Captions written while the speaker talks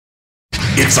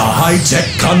It's a high-tech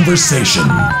conversation.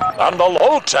 And a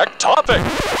low-tech topic.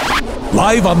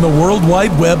 Live on the World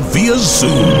Wide Web via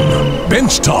Zoom.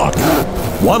 Bench Talk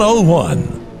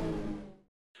 101.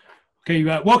 Okay,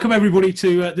 welcome everybody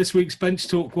to this week's Bench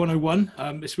Talk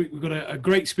 101. This week we've got a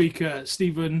great speaker,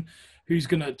 Stephen, who's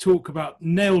going to talk about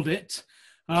Nailed It.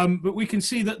 But we can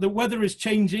see that the weather is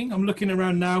changing. I'm looking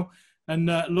around now, and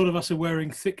a lot of us are wearing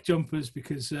thick jumpers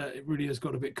because it really has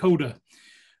got a bit colder.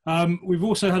 We've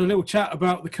also had a little chat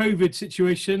about the COVID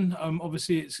situation.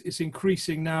 Obviously, it's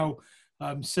increasing now,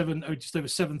 just over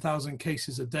 7,000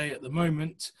 cases a day at the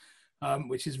moment,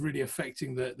 which is really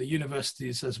affecting the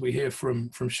universities, as we hear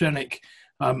from Shenik.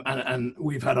 And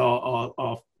we've had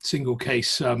our single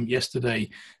case yesterday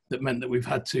that meant that we've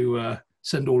had to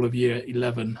send all of year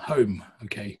 11 home.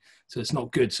 Okay, so it's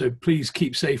not good. So please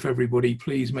keep safe, everybody.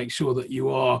 Please make sure that you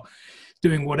are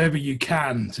doing whatever you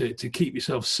can to keep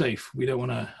yourself safe. We don't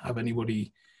want to have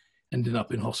anybody ending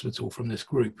up in hospital from this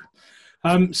group.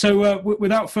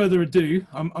 Without further ado,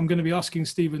 I'm going to be asking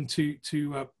Stephen to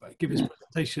give his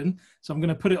presentation. So I'm going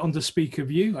to put it onto speaker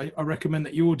view. I recommend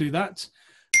that you all do that.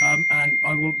 And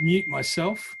I will mute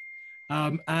myself.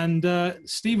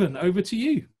 Stephen, over to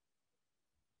you.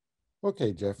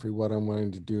 Okay, Geoffrey, what I'm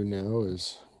going to do now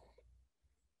is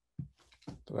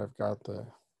that I've got the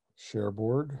share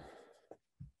board.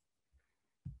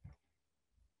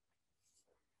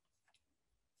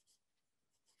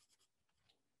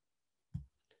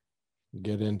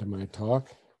 Get into my talk.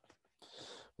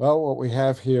 Well, what we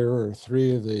have here are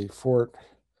three of the fort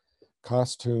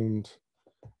costumed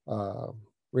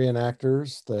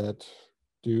reenactors that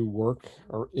do work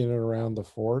in and around the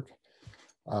fort.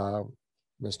 Mr.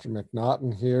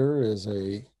 McNaughton here is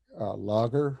a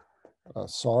logger, a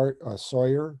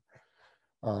sawyer.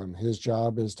 His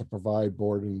job is to provide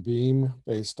board and beam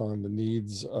based on the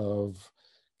needs of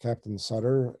Captain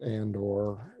Sutter and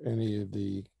or any of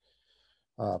the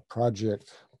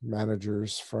project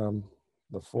managers from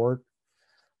the fort.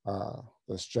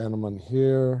 This gentleman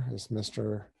here is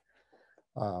Mr.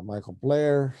 Michael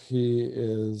Blair. He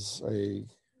is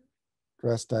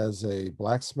dressed as a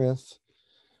blacksmith.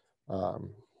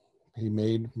 He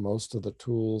made most of the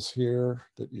tools here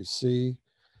that you see.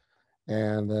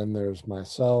 And then there's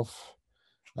myself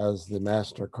as the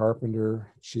master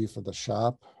carpenter, chief of the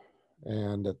shop.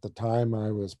 And at the time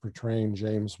I was portraying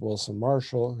James Wilson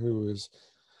Marshall, who is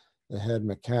the head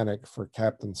mechanic for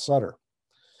Captain Sutter.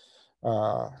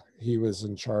 He was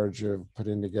in charge of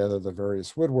putting together the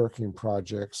various woodworking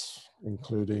projects,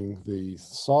 including the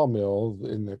sawmill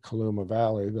in the Kaluma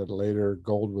Valley that later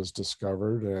gold was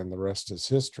discovered, and the rest is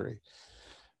history.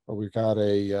 But we've got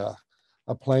a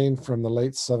plane from the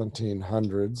late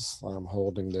 1700s I'm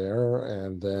holding there,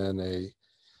 and then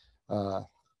a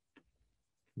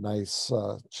nice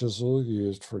chisel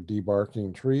used for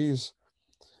debarking trees,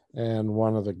 and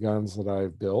one of the guns that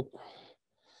I've built.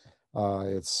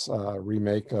 It's a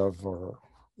remake of or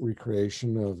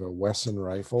recreation of a Wesson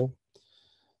rifle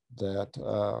that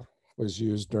was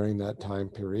used during that time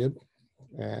period.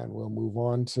 And we'll move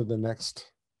on to the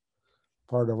next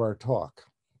part of our talk.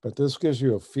 But this gives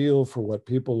you a feel for what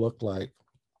people looked like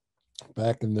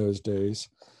back in those days,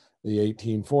 the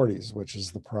 1840s, which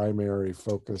is the primary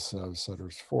focus of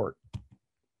Sutter's Fort.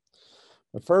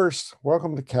 But first,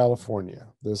 welcome to California.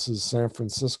 This is San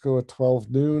Francisco at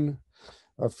 12 noon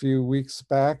a few weeks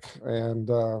back, and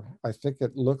I think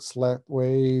it looks that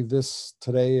way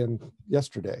today and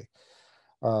yesterday.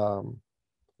 A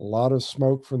lot of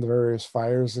smoke from the various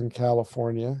fires in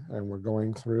California, and we're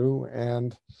going through,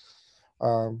 and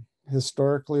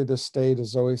historically the state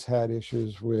has always had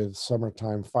issues with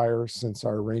summertime fires since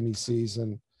our rainy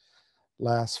season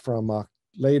lasts from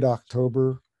late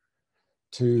October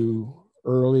to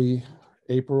early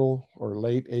April or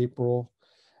late April,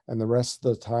 and the rest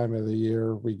of the time of the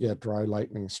year we get dry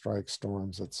lightning strike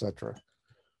storms, etc.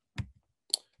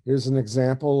 Here's an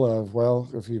example of, well,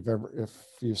 if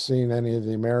you've seen any of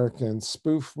the American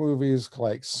spoof movies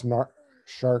like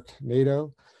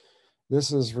Sharknado,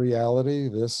 this is reality.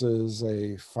 This is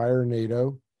a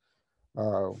fire-nado.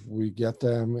 We get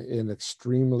them in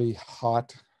extremely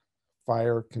hot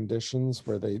fire conditions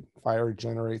where fire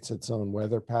generates its own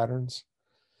weather patterns.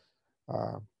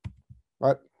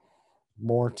 But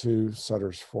more to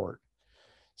Sutter's Fort.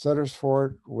 Sutter's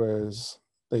Fort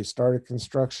they started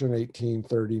construction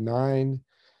 1839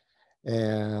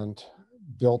 and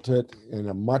built it in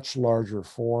a much larger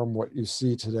form. What you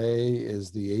see today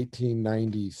is the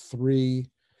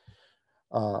 1893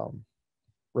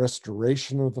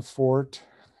 restoration of the fort.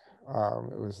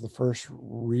 It was the first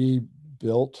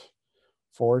rebuilt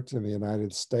fort in the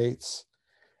United States.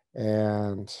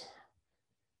 And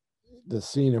the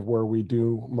scene of where we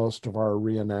do most of our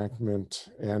reenactment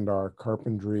and our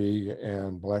carpentry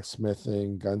and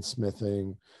blacksmithing,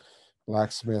 gunsmithing,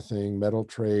 blacksmithing, metal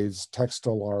trades,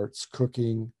 textile arts,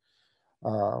 cooking,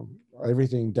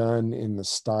 everything done in the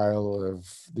style of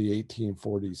the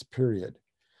 1840s period.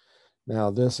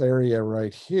 Now this area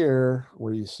right here,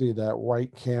 where you see that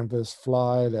white canvas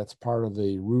fly, that's part of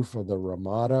the roof of the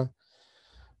Ramada.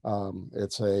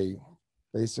 It's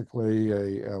basically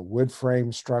a wood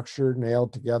frame structure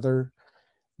nailed together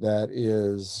that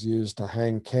is used to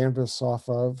hang canvas off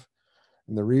of.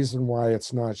 And the reason why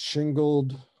it's not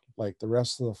shingled like the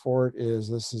rest of the fort is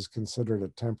this is considered a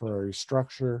temporary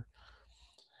structure.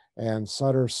 And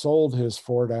Sutter sold his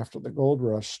fort after the gold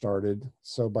rush started.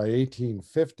 So by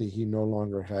 1850, he no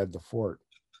longer had the fort.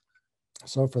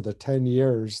 So for the 10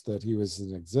 years that he was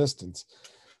in existence,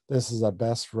 this is a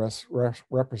best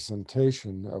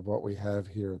representation of what we have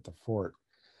here at the fort.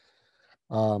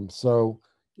 So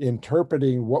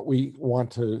interpreting what we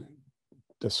want to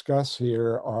discuss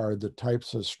here are the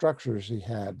types of structures he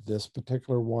had. This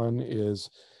particular one is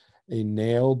a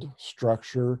nailed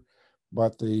structure,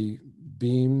 but the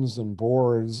beams and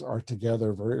boards are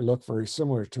together, look very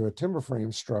similar to a timber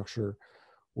frame structure,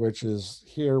 which is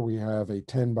here we have a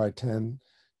 10 by 10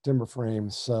 timber frame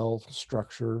cell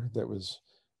structure that was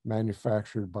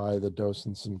manufactured by the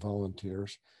docents and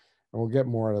volunteers. And we'll get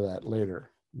more of that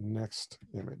later. Next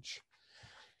image.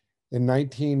 In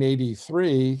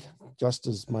 1983, just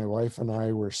as my wife and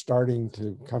I were starting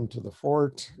to come to the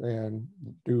fort and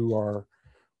do our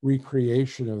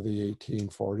recreation of the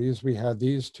 1840s, we had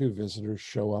these two visitors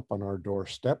show up on our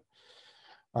doorstep.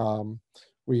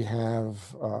 We have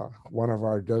one of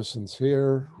our docents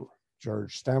here,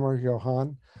 George Stammer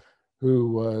Johann, who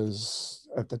was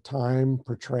at the time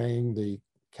portraying the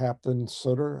Captain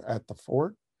Sutter at the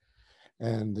fort,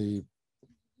 and the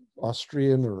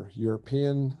Austrian or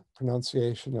European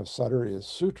pronunciation of Sutter is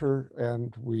Sutter,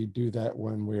 and we do that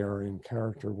when we are in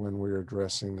character, when we're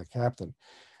addressing the captain.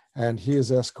 And he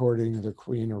is escorting the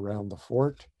Queen around the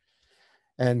fort.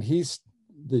 And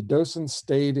the docent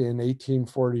stayed in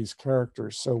 1840s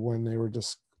characters. So when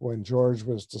when George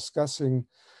was discussing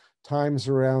times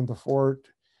around the fort,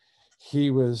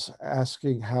 he was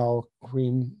asking how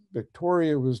Queen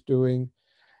Victoria was doing,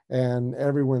 and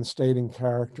everyone stayed in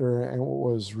character. And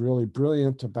what was really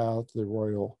brilliant about the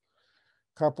royal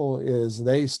couple is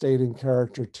they stayed in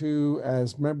character too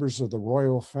as members of the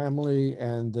royal family,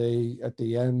 and they at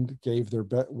the end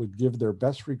would give their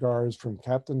best regards from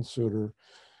Captain Sutter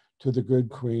to the good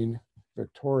Queen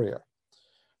Victoria.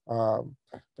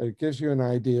 It gives you an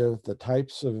idea of the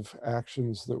types of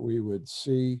actions that we would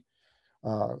see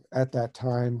at that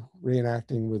time,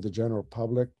 reenacting with the general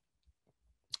public.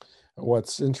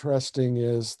 What's interesting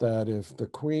is that if the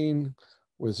Queen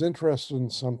was interested in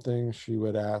something, she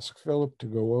would ask Philip to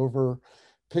go over,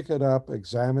 pick it up,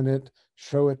 examine it,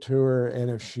 show it to her, and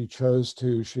if she chose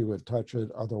to, she would touch it.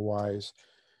 Otherwise,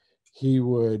 he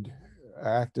would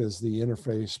act as the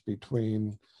interface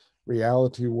between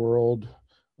reality world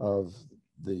of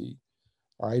the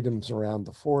items around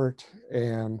the fort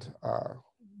and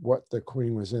what the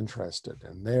Queen was interested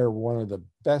in. They're one of the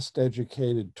best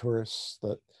educated tourists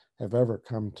that have ever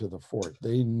come to the fort.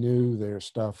 They knew their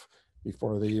stuff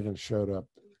before they even showed up.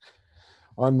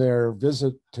 On their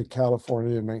visit to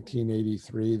California in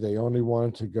 1983, they only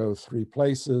wanted to go 3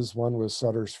 places. One was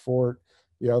Sutter's Fort,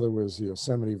 the other was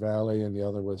Yosemite Valley, and the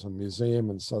other was a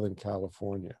museum in Southern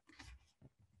California.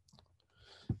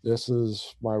 This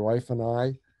is my wife and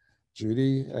I,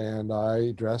 Judy, and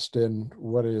I dressed in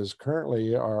what is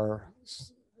currently our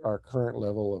current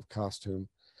level of costume.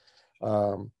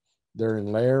 They're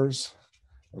in layers,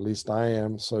 at least I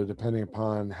am, so depending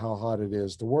upon how hot it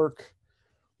is to work,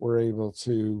 we're able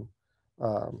to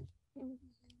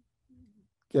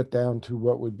get down to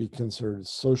what would be considered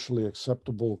socially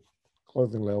acceptable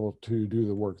clothing level to do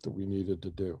the work that we needed to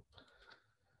do.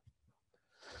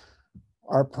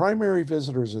 Our primary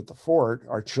visitors at the fort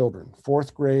are children,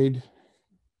 4th grade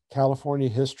California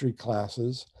history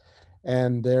classes,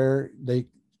 and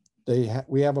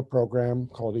we have a program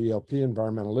called ELP,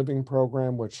 Environmental Living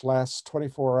Program, which lasts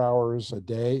 24 hours a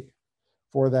day.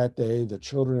 For that day, the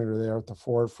children are there at the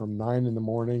fort from 9 in the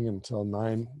morning until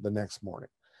 9 the next morning.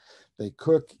 They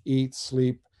cook, eat,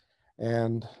 sleep,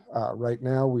 and right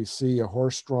now we see a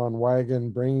horse-drawn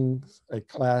wagon bringing a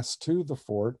class to the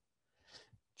fort.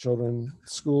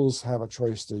 Schools have a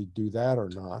choice to do that or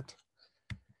not.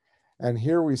 And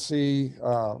here we see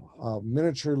a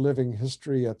miniature living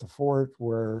history at the fort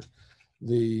where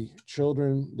the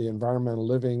children, the environmental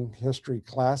living history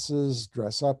classes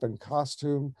dress up in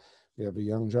costume. We have a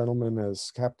young gentleman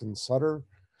as Captain Sutter.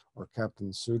 or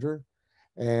Captain Sutter.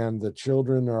 And the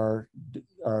children are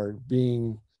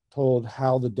being told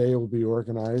how the day will be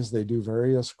organized. They do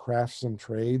various crafts and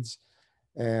trades.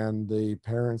 And the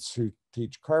parents who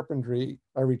teach carpentry,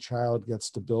 every child gets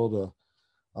to build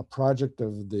a project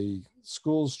of the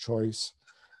school's choice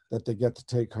that they get to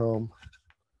take home.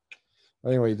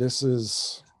 Anyway, this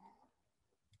is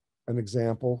an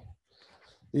example.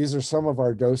 These are some of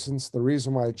our docents. The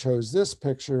reason why I chose this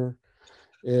picture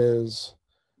is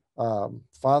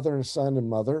father and son and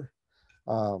mother.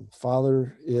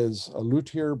 Father is a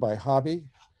luthier by hobby,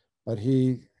 but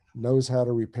he knows how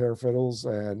to repair fiddles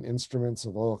and instruments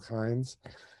of all kinds.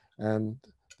 And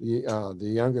the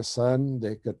youngest son,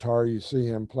 the guitar you see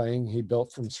him playing, he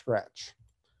built from scratch.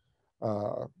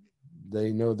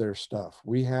 They know their stuff.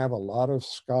 We have a lot of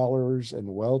scholars and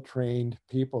well-trained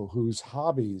people whose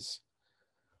hobbies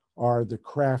are the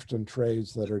craft and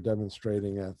trades that are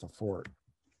demonstrating at the fort.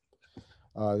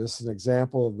 This is an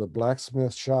example of the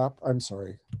blacksmith shop,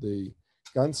 the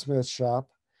gunsmith shop,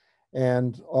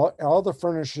 and all the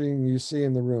furnishing you see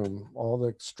in the room, all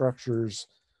the structures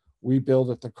we build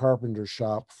at the carpenter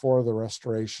shop for the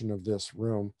restoration of this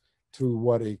room to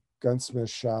what a gunsmith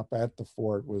shop at the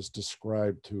fort was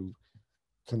described to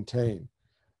contain.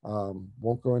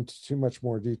 Won't go into too much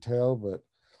more detail, but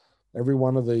every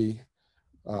one of the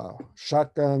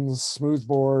shotguns,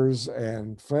 smoothbores,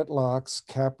 and flintlocks,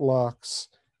 caplocks,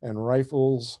 and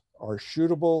rifles are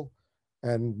shootable,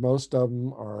 and most of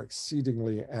them are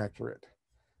exceedingly accurate,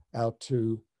 out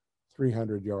to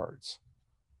 300 yards.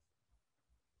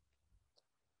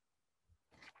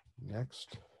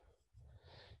 Next.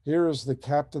 Here is the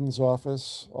captain's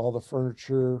office, all the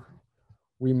furniture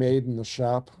we made in the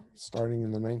shop starting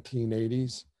in the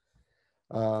 1980s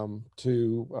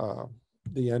to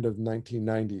the end of the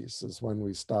 1990s is when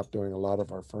we stopped doing a lot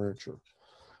of our furniture.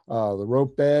 The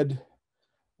rope bed,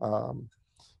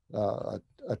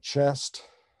 a chest,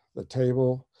 the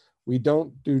table. We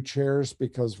don't do chairs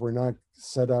because we're not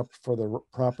set up for the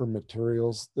proper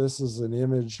materials. This is an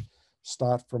image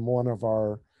stopped from one of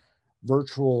our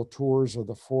virtual tours of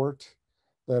the fort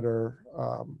that are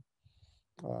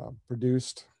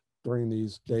produced during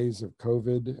these days of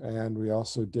COVID. And we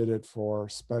also did it for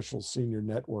special senior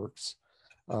networks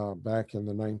back in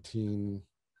the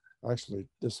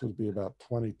this would be about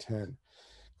 2010,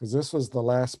 because this was the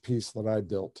last piece that I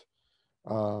built.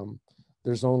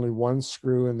 There's only one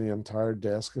screw in the entire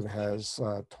desk. It has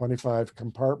 25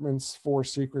 compartments, 4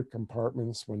 secret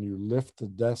compartments. When you lift the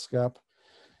desk up,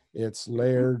 it's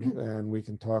layered, and we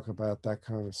can talk about that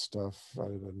kind of stuff at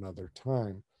another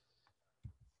time.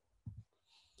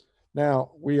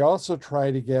 Now, we also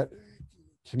try to get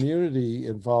community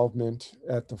involvement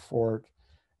at the fort,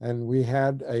 and we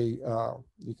had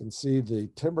you can see the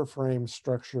timber frame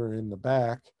structure in the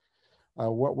back.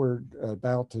 What we're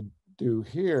about to do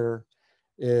here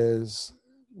is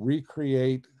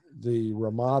recreate the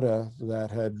ramada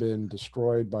that had been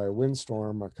destroyed by a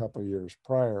windstorm a couple of years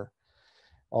prior.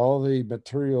 All the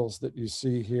materials that you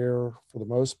see here, for the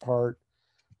most part,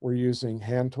 we're using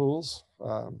hand tools.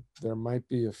 There might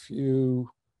be a few,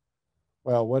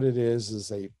 well, what it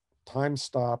is a time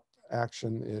stop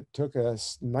action. It took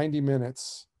us 90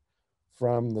 minutes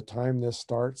from the time this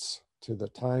starts to the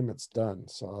time it's done.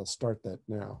 So I'll start that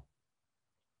now.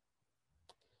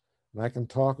 And I can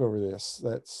talk over this.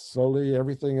 That slowly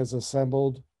everything is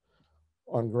assembled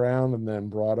on ground and then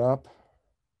brought up.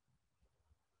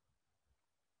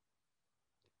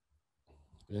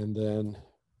 And then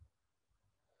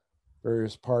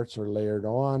various parts are layered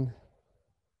on.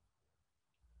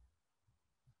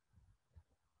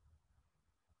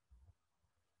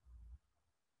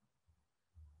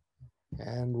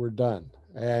 And we're done.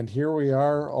 And here we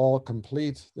are, all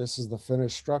complete. This is the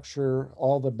finished structure.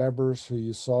 All the members who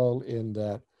you saw in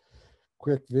that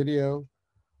quick video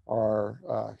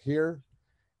are here.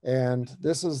 And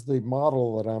this is the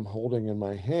model that I'm holding in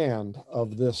my hand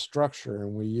of this structure.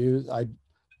 And we use,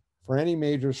 for any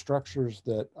major structures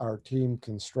that our team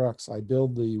constructs, I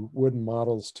build the wooden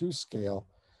models to scale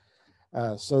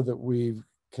so that we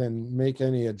can make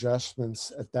any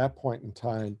adjustments at that point in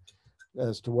time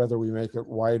as to whether we make it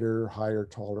wider, higher,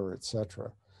 taller,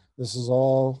 etc. This is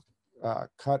all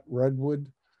cut redwood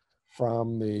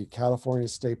from the California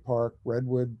State Park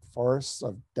redwood forests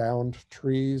of downed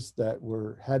trees that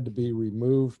had to be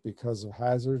removed because of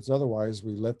hazards. Otherwise,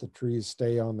 we let the trees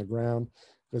stay on the ground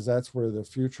because that's where the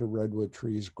future redwood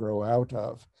trees grow out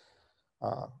of.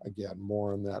 Again,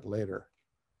 more on that later.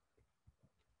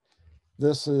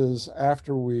 This is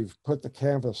after we've put the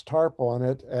canvas tarp on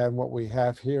it, and what we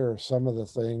have here are some of the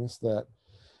things that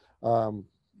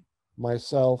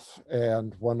myself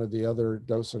and one of the other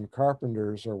docent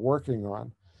carpenters are working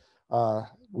on.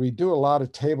 We do a lot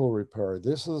of table repair.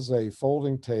 This is a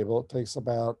folding table. It takes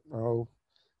about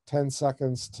 10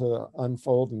 seconds to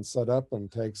unfold and set up, and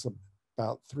takes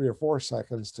about 3 or 4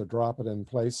 seconds to drop it in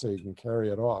place so you can carry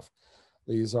it off.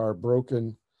 These are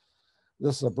broken.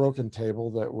 This is a broken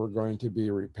table that we're going to be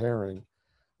repairing.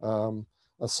 A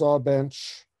saw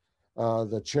bench,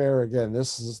 the chair, again,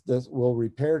 this will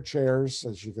repair chairs.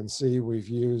 As you can see, we've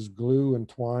used glue and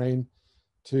twine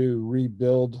to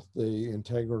rebuild the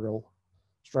integral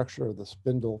structure of the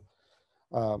spindle.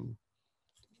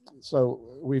 So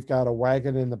we've got a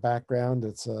wagon in the background.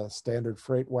 It's a standard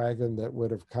freight wagon that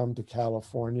would have come to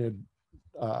California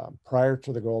prior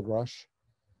to the gold rush.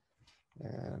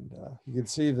 And you can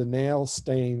see the nail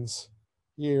stains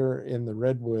here in the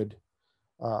redwood,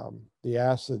 the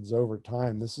acids over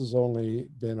time. This has only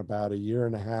been about 1.5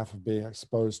 years of being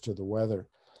exposed to the weather.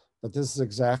 But this is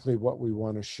exactly what we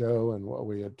want to show and what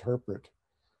we interpret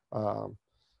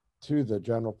to the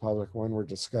general public when we're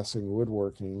discussing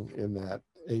woodworking in that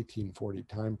 1840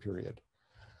 time period.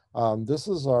 This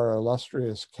is our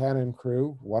illustrious cannon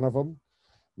crew, one of them.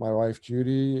 My wife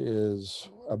Judy is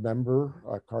a member,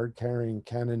 a card-carrying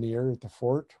cannoneer at the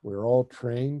fort. We're all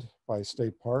trained by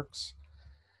state parks.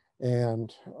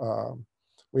 And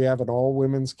we have an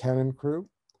all-women's cannon crew.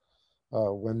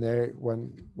 When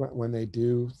they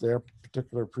do their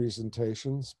particular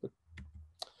presentations. But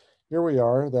here we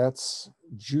are. That's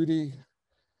Judy,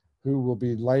 who will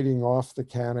be lighting off the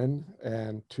cannon,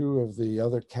 and 2 of the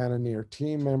other cannoneer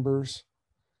team members.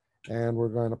 And we're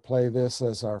going to play this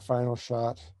as our final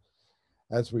shot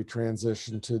as we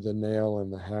transition to the nail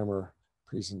and the hammer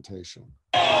presentation.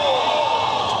 Got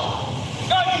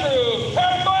you,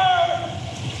 fire!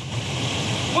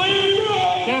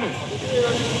 Get it.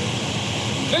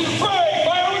 This is Frank,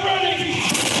 fire ready!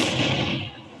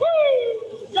 Woo!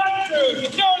 Got you!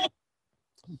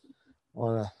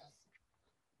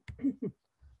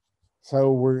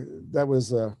 So that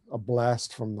was a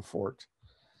blast from the fort.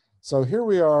 So here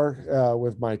we are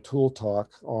with my tool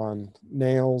talk on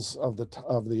nails of the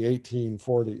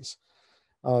 1840s.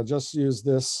 I'll just use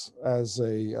this as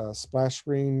a splash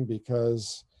screen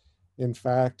because, in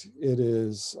fact, it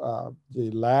is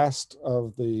the last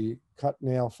of the cut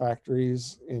nail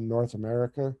factories in North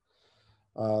America.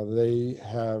 They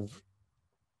have,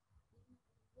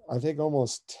 I think,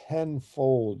 almost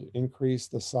 10-fold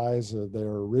increased the size of their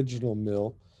original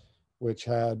mill, which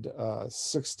had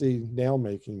 60 nail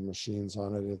making machines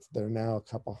on it. They're now a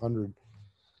couple hundred,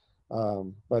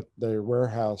 but their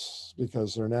warehouse,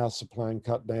 because they're now supplying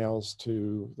cut nails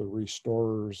to the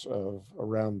restorers of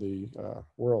around the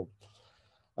world.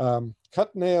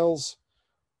 Cut nails,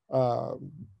 the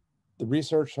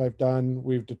research I've done,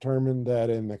 we've determined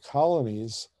that in the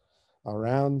colonies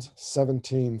around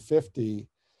 1750,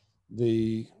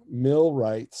 the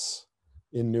millwrights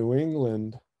in New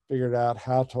England figured out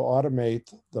how to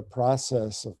automate the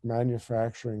process of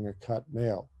manufacturing a cut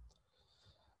nail.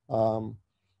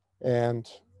 And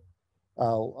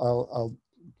I'll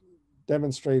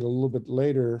demonstrate a little bit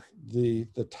later the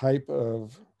type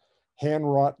of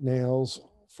hand wrought nails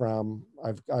from,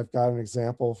 I've got an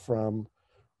example from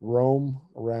Rome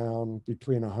around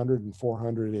between 100 and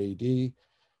 400 AD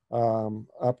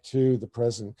up to the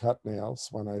present cut nails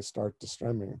when I start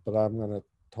describing it, but I'm going to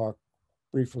talk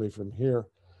briefly from here.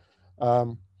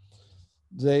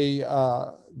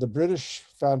 The British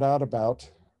found out about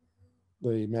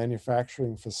the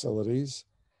manufacturing facilities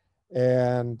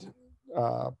and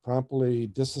promptly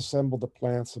disassembled the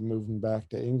plants and moved them back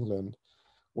to England,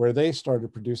 where they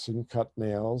started producing cut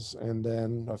nails. And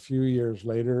then a few years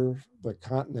later, the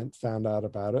continent found out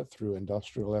about it through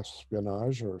industrial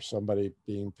espionage or somebody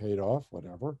being paid off,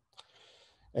 whatever.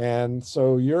 And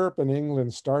so Europe and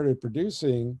England started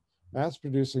mass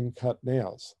producing cut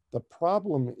nails. The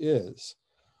problem is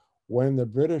when the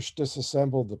British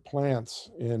disassembled the plants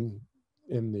in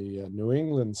the New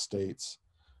England states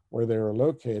where they were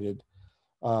located,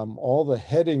 all the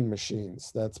heading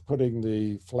machines, that's putting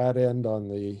the flat end on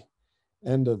the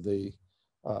end of the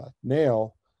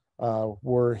nail,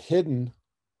 were hidden.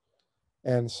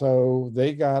 And so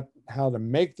they got how to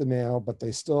make the nail, but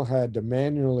they still had to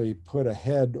manually put a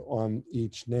head on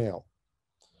each nail.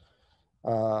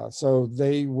 So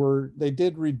they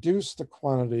did reduce the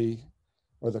quantity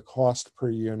or the cost per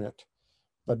unit,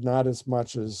 but not as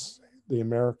much as the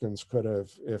Americans could have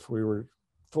if we were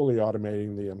fully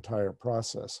automating the entire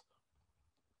process.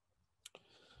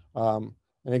 An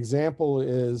example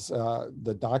is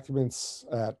the documents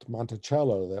at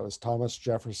Monticello. That was Thomas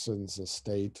Jefferson's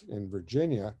estate in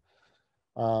Virginia.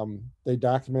 They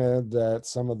documented that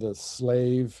some of the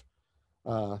slave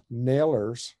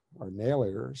nailers or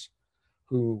nailers,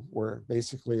 who were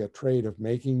basically a trade of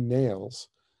making nails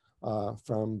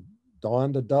from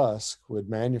dawn to dusk, would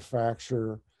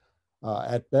manufacture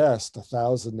at best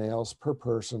 1,000 nails per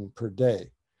person per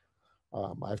day.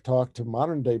 I've talked to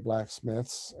modern day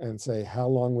blacksmiths and say, how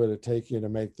long would it take you to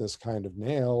make this kind of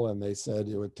nail? And they said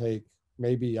it would take,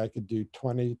 maybe I could do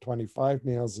 20, 25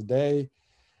 nails a day.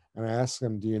 And I asked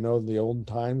them, do you know the olden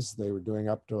times they were doing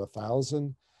up to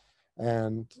 1,000?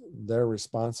 And their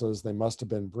response was they must have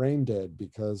been brain dead,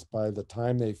 because by the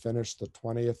time they finished the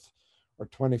 20th or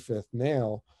 25th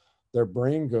nail, their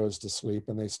brain goes to sleep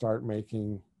and they start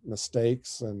making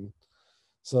mistakes. And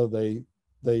so they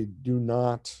do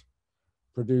not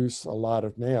produce a lot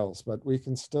of nails. But we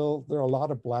can still, there are a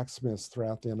lot of blacksmiths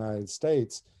throughout the United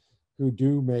States who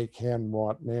do make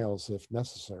hand-wrought nails if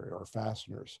necessary, or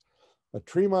fasteners. But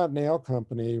Tremont Nail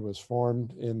Company was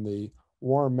formed in the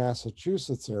Warren,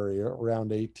 Massachusetts area around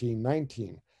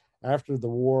 1819. After the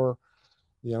war,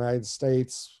 the United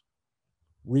States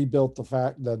rebuilt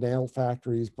the nail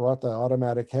factories, brought the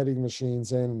automatic heading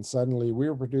machines in, and suddenly we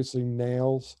were producing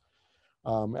nails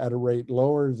at a rate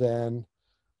lower than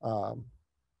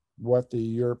what the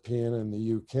European and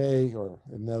the UK, or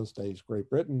in those days, Great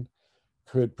Britain,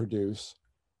 could produce.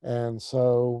 And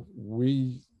so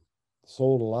we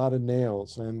sold a lot of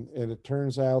nails, and it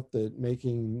turns out that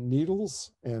making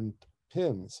needles and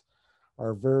pins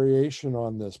are a variation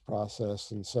on this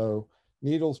process. And so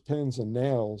needles, pins, and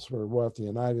nails were what the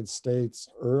United States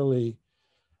early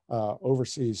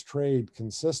overseas trade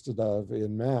consisted of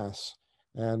in mass,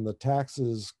 and the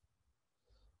taxes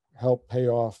helped pay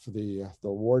off the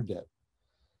war debt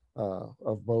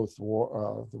of both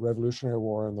the Revolutionary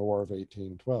War and the War of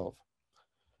 1812.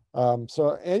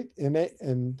 So in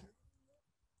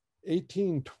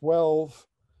 1812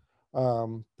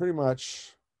 pretty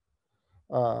much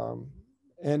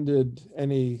ended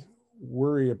any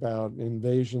worry about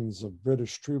invasions of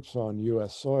British troops on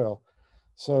US soil.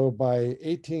 So by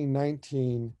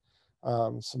 1819,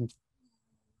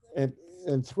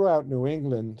 and throughout New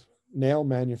England, nail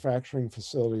manufacturing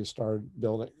facilities started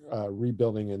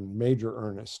rebuilding in major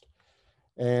earnest.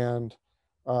 And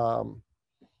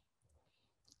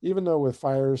even though with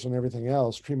fires and everything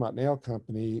else, Tremont Nail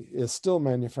Company is still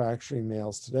manufacturing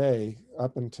nails today.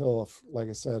 Up until, like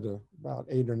I said, about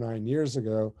 8 or 9 years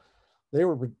ago, they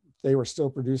were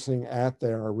still producing at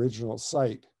their original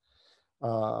site,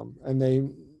 and they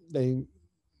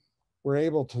were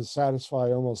able to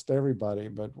satisfy almost everybody.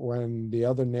 But when the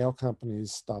other nail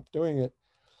companies stopped doing it,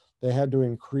 they had to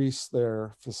increase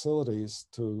their facilities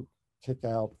to kick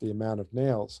out the amount of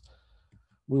nails.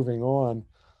 Moving on.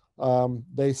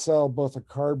 They sell both a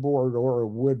cardboard or a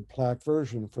wood plaque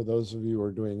version for those of you who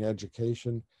are doing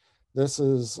education. This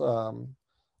is a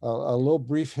little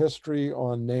brief history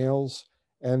on nails,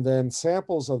 and then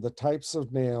samples of the types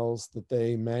of nails that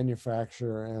they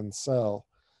manufacture and sell.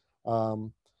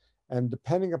 And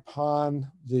depending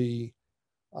upon the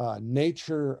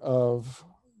nature of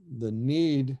the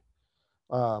need,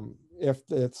 if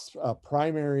it's a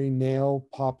primary nail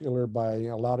popular by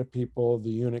a lot of people,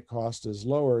 the unit cost is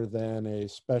lower than a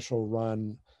special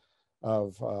run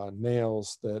of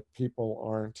nails that people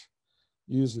aren't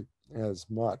using as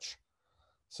much.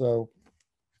 So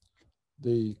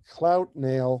the clout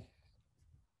nail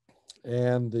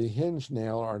and the hinge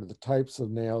nail are the types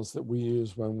of nails that we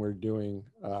use when we're doing,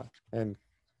 and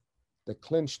the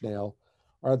clinch nail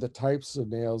are the types of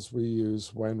nails we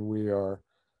use when we are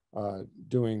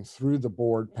doing through the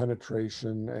board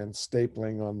penetration and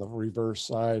stapling on the reverse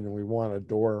side, and we want a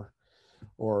door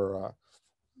or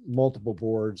multiple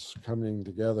boards coming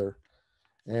together.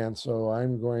 And so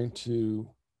I'm going to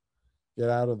get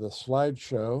out of the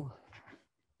slideshow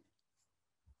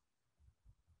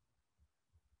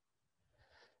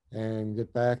and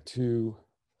get back to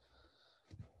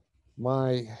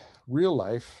my real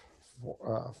life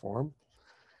form,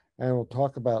 and we'll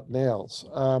talk about nails.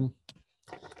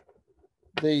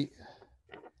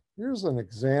 Here's an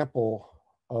example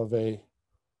of a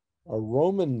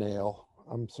Roman nail.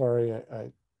 I'm sorry,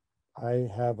 I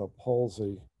have a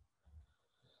palsy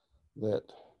that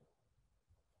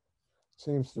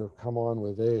seems to have come on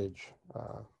with age.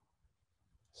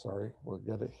 Sorry, we'll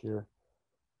get it here.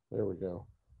 There we go.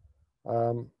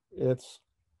 It's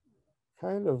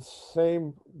kind of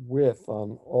same width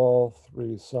on all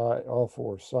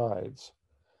four sides,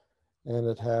 and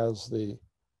it has a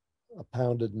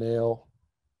pounded nail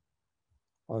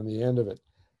on the end of it.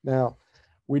 Now,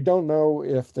 we don't know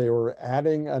if they were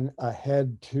adding a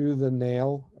head to the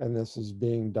nail and this is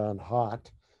being done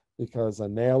hot, because a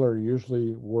nailer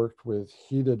usually worked with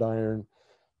heated iron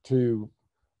to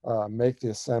make the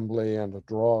assembly and to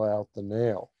draw out the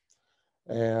nail.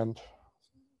 And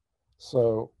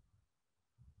so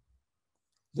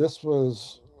this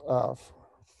was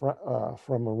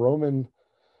from a Roman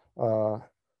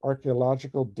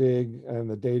archaeological dig, and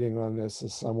the dating on this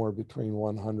is somewhere between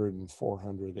 100 and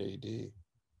 400 AD.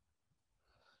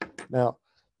 Now,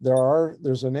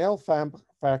 there's a nail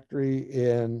factory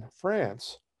in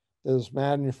France that is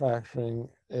manufacturing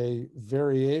a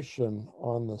variation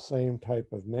on the same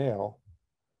type of nail.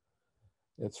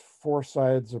 Its four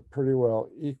sides are pretty well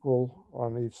equal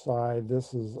on each side.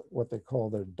 This is what they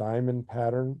call their diamond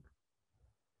pattern.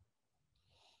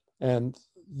 And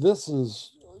this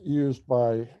is used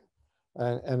by,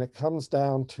 and it comes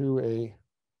down to a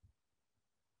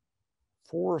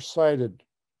four-sided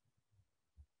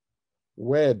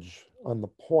wedge on the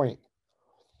point.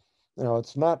 Now,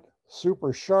 it's not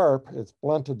super sharp, it's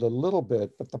blunted a little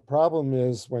bit, but the problem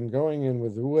is when going in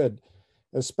with wood,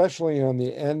 especially on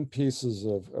the end pieces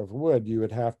of wood, you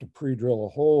would have to pre-drill a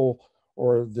hole,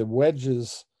 or the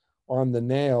wedges on the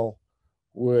nail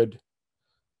would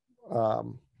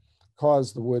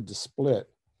cause the wood to split.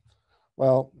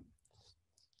 Well,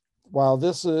 while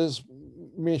this is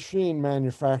machine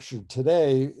manufactured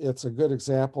today, it's a good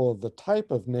example of the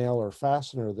type of nail or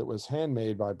fastener that was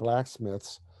handmade by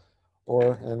blacksmiths,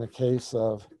 or in the case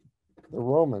of the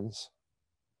Romans,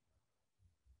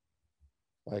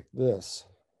 like this.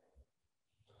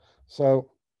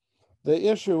 So the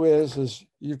issue is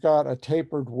you've got a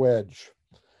tapered wedge,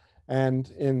 and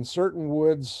in certain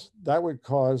woods that would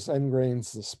cause end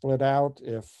grains to split out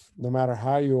if no matter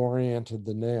how you oriented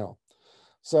the nail.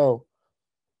 So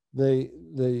the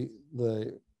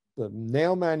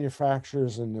nail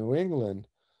manufacturers in New England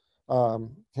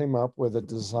came up with a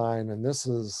design, and this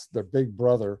is their big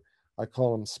brother. I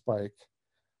call him Spike,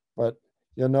 but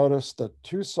you'll notice the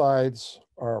two sides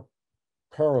are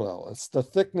parallel. It's the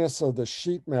thickness of the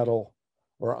sheet metal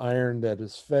or iron that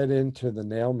is fed into the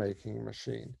nail making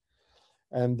machine.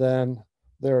 And then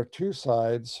there are two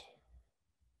sides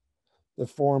that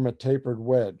form a tapered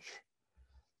wedge.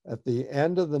 At the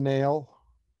end of the nail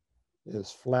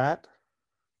is flat,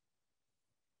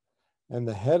 and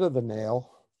the head of the nail,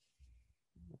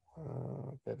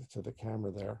 get it to the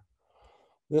camera there,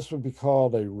 this would be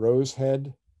called a rose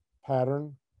head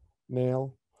pattern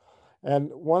nail.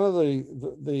 And one of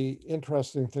the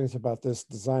interesting things about this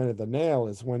design of the nail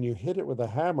is when you hit it with a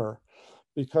hammer,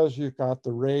 because you've got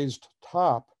the raised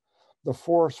top, the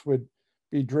force would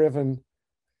be driven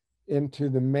into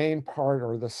the main part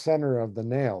or the center of the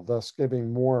nail, thus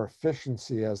giving more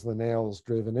efficiency as the nail is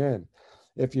driven in.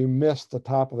 If you missed the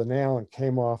top of the nail and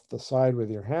came off the side with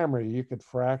your hammer, you could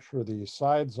fracture the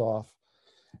sides off.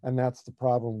 And that's the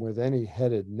problem with any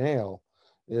headed nail,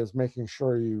 is making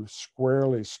sure you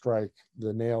squarely strike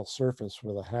the nail surface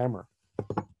with a hammer.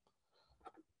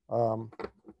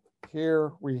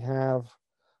 Here we have,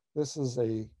 this is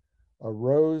a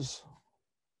rose,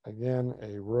 again,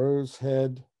 a rose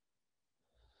head.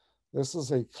 This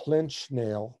is a clinch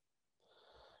nail.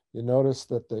 You notice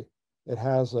that it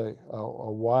has a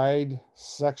wide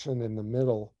section in the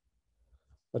middle,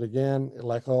 but again,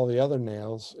 like all the other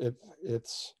nails,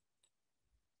 it's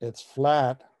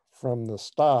flat from the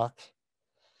stock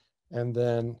and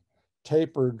then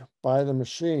tapered by the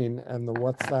machine. And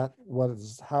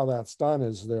how that's done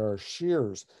is there are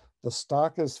shears. The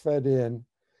stock is fed in,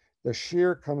 the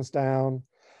shear comes down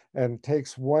and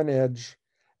takes one edge,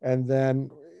 and then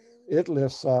it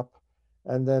lifts up,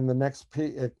 and then the next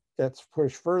piece, it gets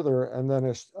pushed further, and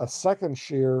then a second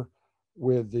shear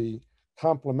with the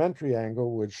complementary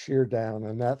angle would shear down,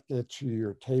 and that gets you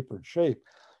your tapered shape.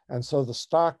 And so the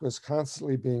stock was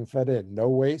constantly being fed in, no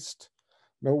waste,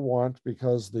 no want,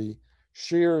 because the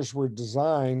shears were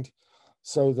designed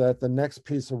so that the next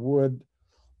piece of wood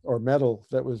or metal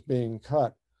that was being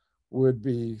cut would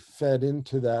be fed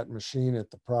into that machine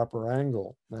at the proper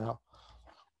angle. Now,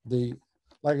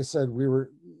 like I said,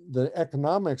 the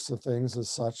economics of things as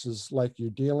such is like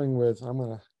you're dealing with,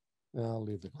 I'll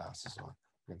leave the glasses on,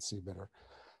 I can see better.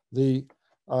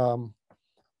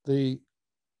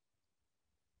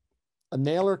 A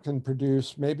nailer can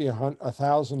produce maybe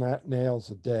 1,000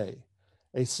 nails a day.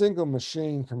 A single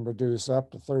machine can produce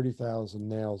up to 30,000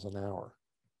 nails an hour.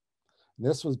 And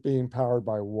this was being powered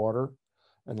by water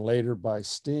and later by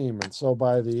steam. And so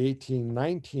by the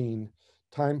 1819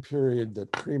 time period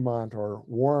that Tremont or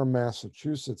Wareham,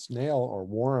 Massachusetts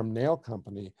Wareham Nail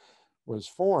Company was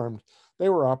formed, they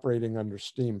were operating under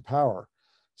steam power.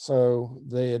 So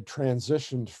they had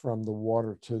transitioned from the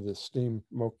water to the steam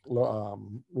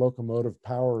locomotive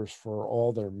powers for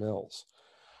all their mills.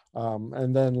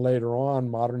 And then later on,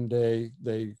 modern day,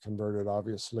 they converted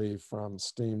obviously from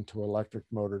steam to electric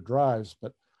motor drives,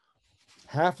 but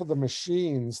half of the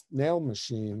machines, nail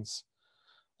machines,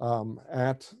 in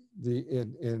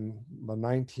the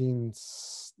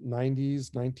 1990s,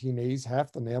 1980s,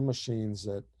 half the nail machines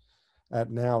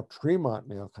at now Tremont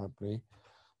Nail Company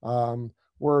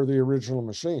were the original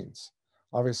machines.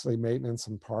 Obviously, maintenance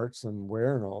and parts and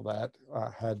wear and all that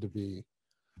had to be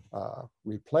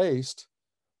replaced,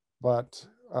 but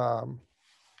let's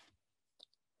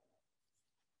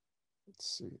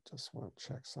see, just want to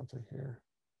check something here.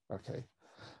 Okay.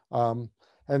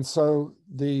 And so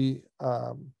the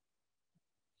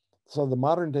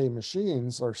modern day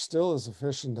machines are still as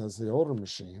efficient as the older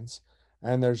machines,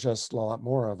 and there's just a lot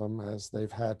more of them as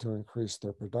they've had to increase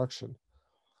their production.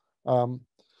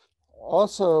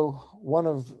 Also, one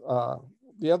of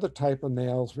the other type of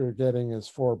nails we're getting is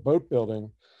for boat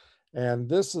building, and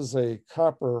this is a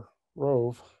copper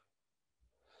rove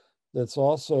that's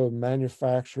also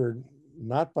manufactured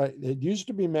not by, it used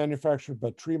to be manufactured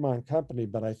by Tremont Company,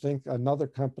 but I think another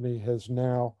company has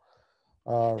now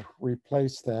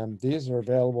replaced them. These are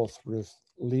available through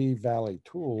Lee Valley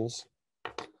Tools,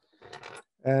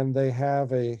 and they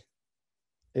have a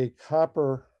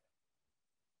copper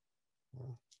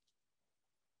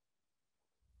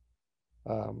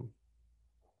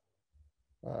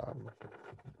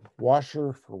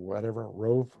washer for whatever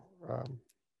rove.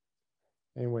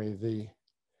 Anyway, the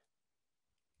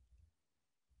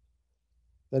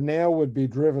nail would be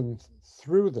driven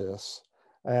through this,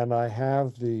 and I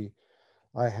have the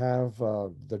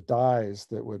dies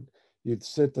that you'd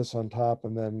sit this on top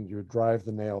and then you'd drive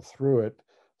the nail through it.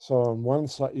 So on one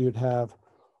side, you'd have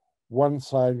one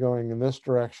side going in this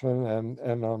direction,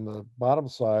 and on the bottom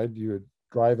side, you'd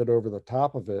drive it over the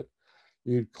top of it.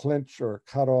 You'd clinch or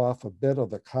cut off a bit of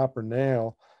the copper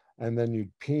nail, and then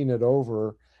you'd peen it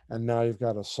over, and now you've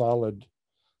got a solid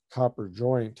copper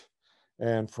joint.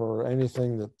 And for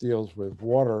anything that deals with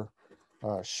water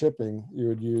shipping, you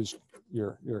would use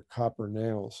your copper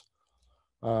nails.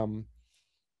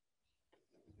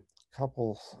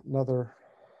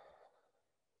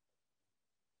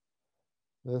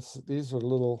 These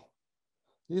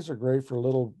are great for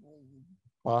little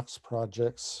box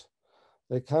projects.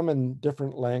 They come in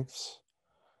different lengths.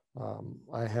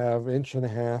 I have 1.5 inches.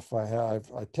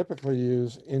 I typically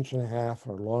use 1.5 inches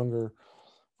or longer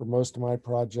for most of my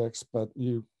projects, but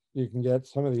you can get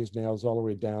some of these nails all the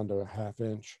way down to 1/2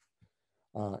 inch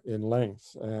in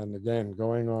length. And again,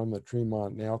 going on the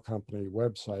Tremont Nail Company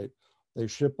website, they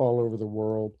ship all over the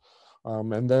world.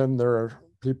 And then there are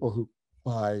people who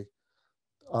buy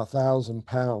 1,000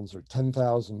 pounds or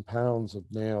 10,000 pounds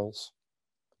of nails,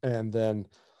 and then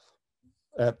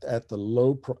at the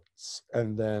low price,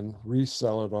 and then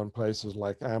resell it on places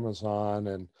like Amazon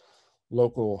and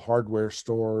local hardware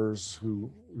stores who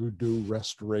do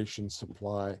restoration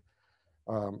supply.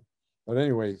 But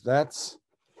anyway, that's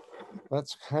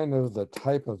kind of the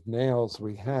type of nails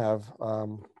we have.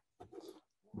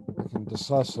 We can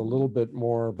discuss a little bit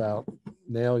more about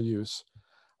nail use.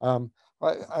 One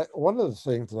of the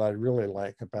things that I really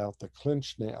like about the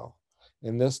clinch nail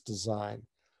in this design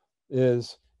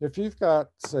is if you've got,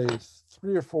 say,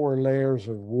 3 or 4 layers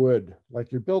of wood,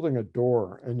 like you're building a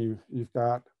door, and you've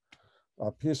got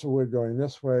a piece of wood going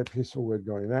this way, a piece of wood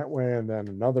going that way, and then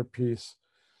another piece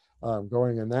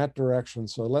going in that direction.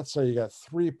 So let's say you got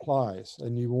 3 plies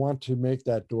and you want to make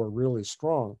that door really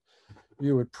strong.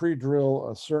 You would pre-drill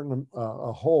a certain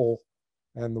a hole,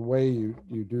 and the way you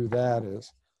do that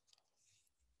is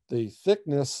the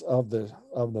thickness of the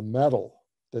metal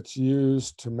that's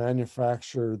used to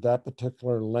manufacture that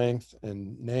particular length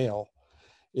and nail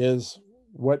is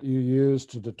what you use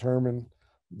to determine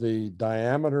the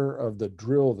diameter of the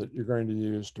drill that you're going to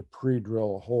use to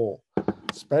pre-drill a hole,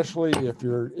 especially if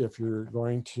you're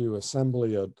going to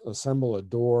assemble a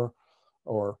door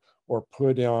or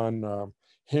put on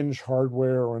hinge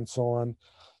hardware and so on.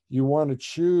 You want to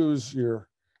choose your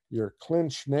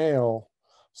clinch nail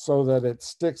so that it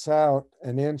sticks out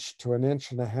 1 inch to 1.5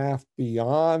 inches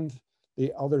beyond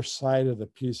the other side of the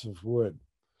piece of wood.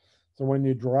 So when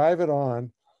you drive it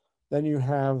on, then you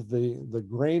have the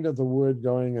grain of the wood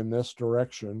going in this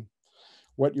direction.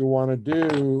 What you want to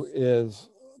do is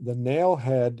the nail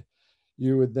head,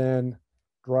 you would then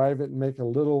drive it and make a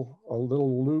little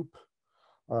loop.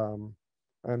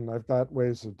 And I've got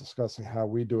ways of discussing how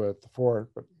we do it for it,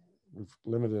 but we've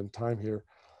limited in time here.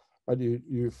 But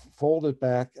you fold it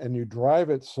back and you drive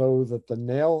it so that the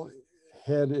nail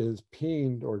head is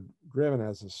peened or driven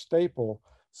as a staple,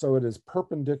 so it is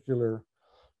perpendicular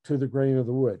to the grain of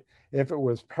the wood. If it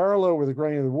was parallel with the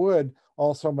grain of the wood,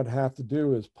 all someone would have to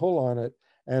do is pull on it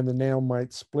and the nail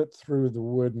might split through the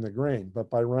wood and the grain. But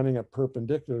by running it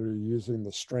perpendicular, using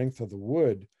the strength of the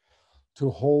wood to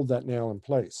hold that nail in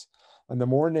place. And the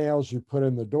more nails you put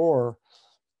in the door,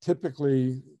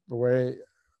 typically the way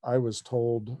I was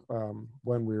told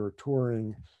when we were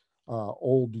touring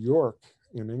Old York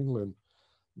in England,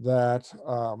 that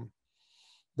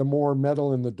the more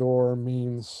metal in the door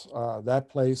means that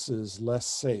place is less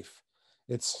safe.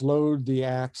 It slowed the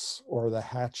axe or the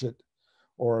hatchet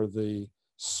or the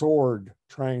sword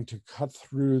trying to cut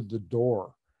through the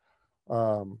door.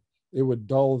 It would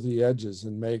dull the edges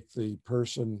and make the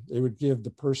person, it would give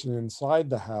the person inside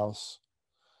the house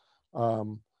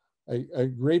a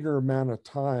greater amount of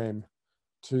time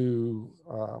to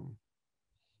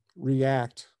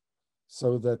react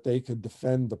so that they could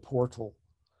defend the portal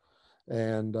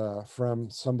and from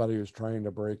somebody who's trying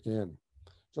to break in.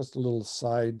 Just a little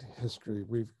side history.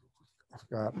 We've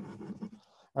got,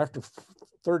 after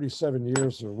 37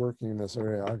 years of working in this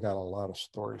area, I've got a lot of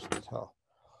stories to tell.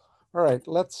 All right,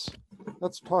 let's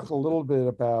talk a little bit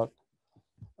about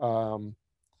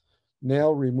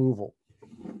nail removal.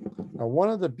 Now, one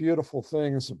of the beautiful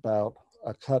things about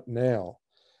a cut nail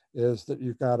is that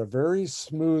you've got a very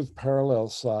smooth parallel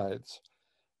sides,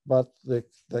 but the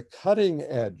cutting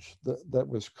edge that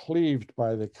was cleaved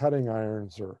by the cutting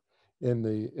irons or in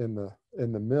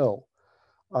the mill,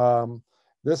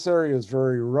 this area is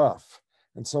very rough.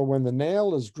 And so when the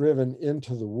nail is driven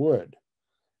into the wood,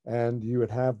 and you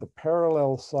would have the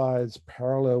parallel sides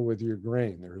parallel with your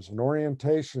grain, there's an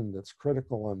orientation that's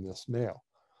critical on this nail.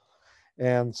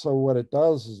 And so what it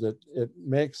does is it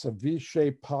makes a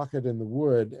V-shaped pocket in the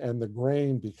wood, and the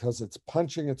grain, because it's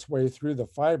punching its way through the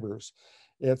fibers,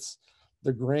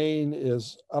 the grain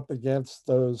is up against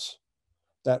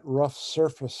that rough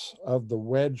surface of the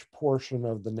wedge portion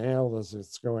of the nail as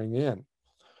it's going in.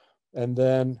 And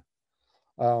then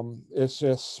it's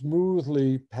just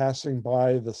smoothly passing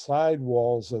by the side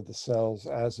walls of the cells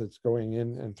as it's going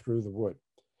in and through the wood.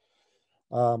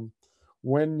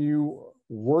 When you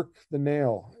work the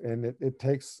nail, and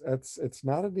it's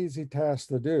not an easy task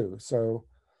to do. So,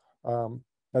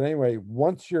 but anyway,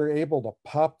 once you're able to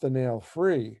pop the nail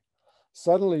free,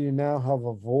 suddenly you now have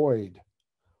a void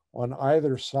on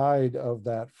either side of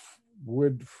that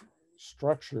wood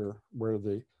structure where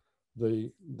the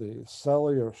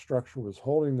cellular structure was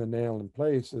holding the nail in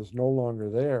place is no longer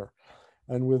there.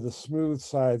 And with the smooth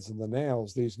sides of the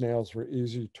nails, these nails were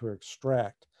easy to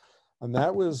extract. And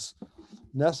that was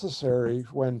necessary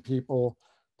when people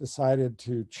decided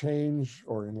to change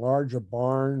or enlarge a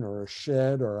barn or a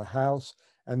shed or a house,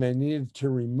 and they needed to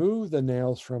remove the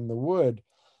nails from the wood.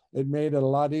 It made it a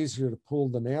lot easier to pull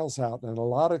the nails out. And in a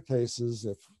lot of cases,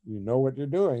 if you know what you're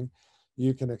doing,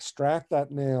 you can extract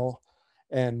that nail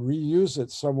and reuse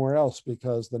it somewhere else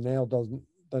because the nail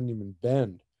doesn't even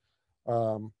bend.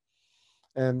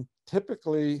 And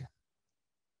typically,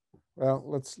 well,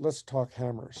 let's talk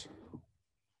hammers.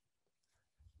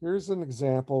 Here's an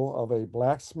example of a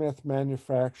blacksmith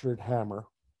manufactured hammer.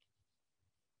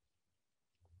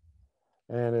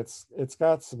 And it's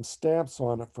got some stamps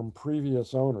on it from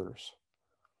previous owners.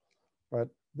 But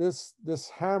this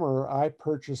hammer I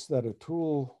purchased at a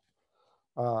tool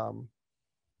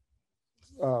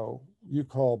you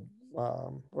call,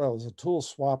 well, it was a tool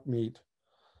swap meet.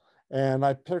 And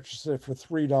I purchased it for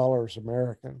 $3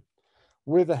 American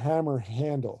with a hammer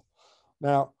handle.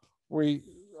 Now,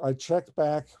 I checked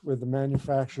back with the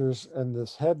manufacturers, and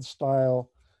this head style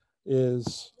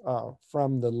is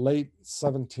from the late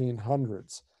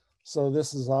 1700s. So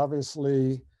this is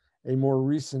obviously a more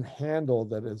recent handle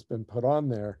that has been put on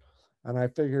there. And I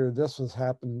figured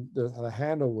the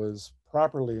handle was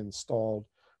properly installed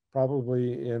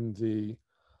probably in the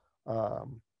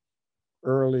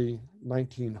early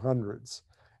 1900s.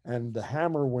 And the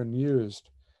hammer, when used,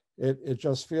 it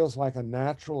just feels like a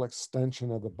natural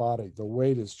extension of the body. The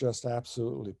weight is just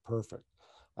absolutely perfect.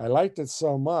 I liked it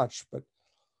so much, but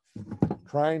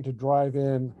trying to drive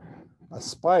in a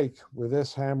spike with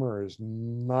this hammer is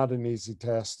not an easy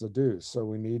task to do. So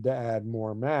we need to add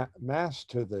more mass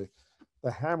to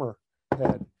the hammer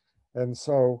head. And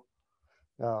so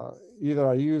either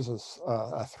I use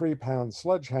a 3-pound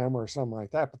sledgehammer or something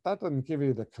like that, but that doesn't give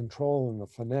you the control and the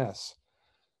finesse.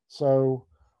 So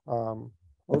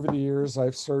over the years,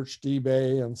 I've searched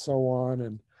eBay and so on,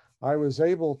 and I was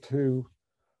able to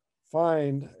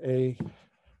find a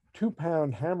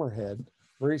 2-pound hammerhead,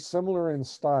 very similar in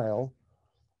style.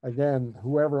 Again,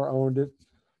 whoever owned it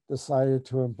decided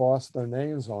to emboss their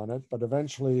names on it, but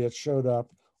eventually it showed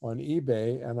up on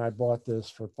eBay, and I bought this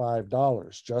for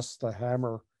 $5, just the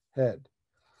hammer head.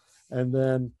 And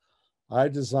then I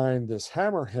designed this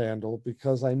hammer handle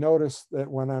because I noticed that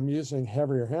when I'm using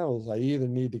heavier handles, I either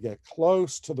need to get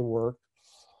close to the work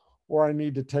or I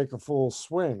need to take a full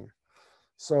swing.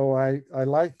 So I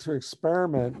like to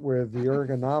experiment with the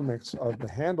ergonomics of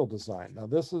the handle design. Now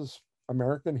this is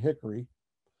American hickory,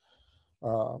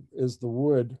 is the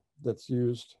wood that's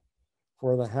used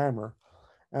for the hammer.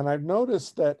 And I've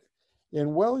noticed that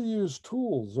in well-used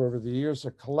tools over the years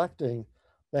of collecting,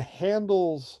 the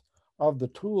handles of the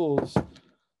tools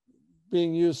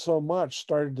being used so much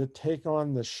started to take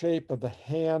on the shape of the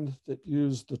hand that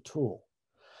used the tool.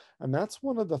 And that's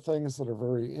one of the things that are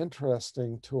very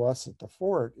interesting to us at the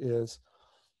fort is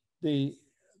the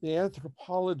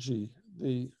anthropology,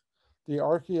 the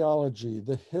archaeology,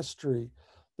 the history,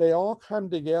 they all come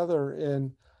together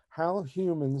in how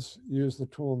humans use the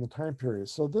tool in the time period.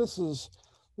 So this is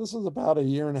about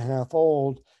 1.5 years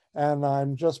old, and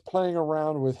I'm just playing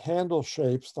around with handle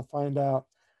shapes to find out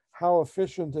how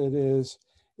efficient it is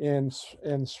in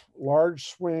large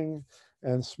swing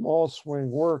and small swing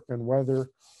work, and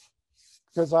whether,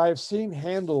 because I've seen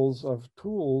handles of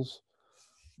tools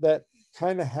that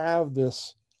kind of have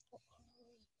this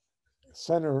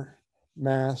center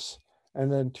mass and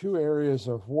then 2 areas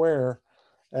of wear.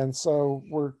 And so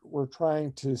we're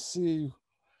trying to see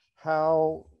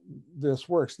how this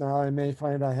works. Now I may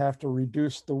find I have to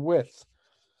reduce the width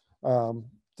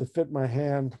to fit my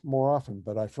hand more often,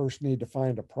 but I first need to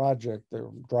find a project that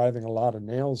I'm driving a lot of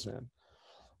nails in.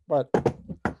 But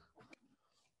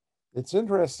it's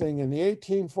interesting, in the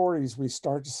 1840s, we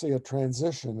start to see a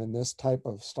transition in this type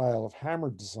of style of hammer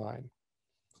design.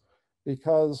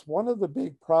 Because one of the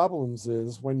big problems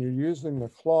is when you're using the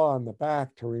claw on the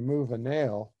back to remove a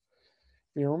nail,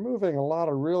 if you're removing a lot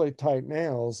of really tight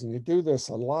nails, and you do this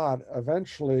a lot,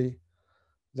 eventually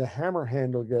the hammer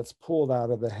handle gets pulled out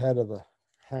of the head of the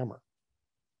hammer.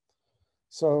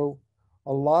 So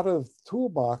a lot of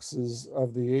toolboxes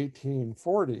of the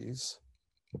 1840s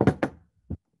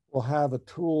will have a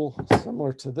tool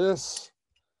similar to this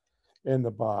in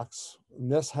the box.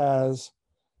 And this has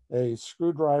a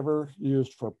screwdriver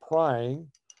used for prying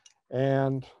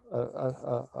and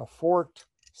a forked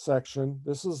section.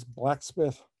 This is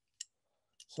blacksmith.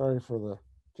 Sorry for the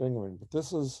jingling, but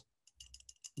this is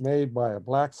made by a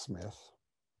blacksmith.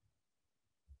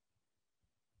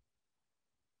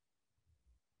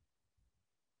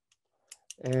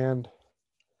 And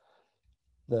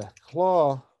the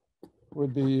claw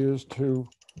would be used to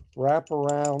wrap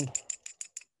around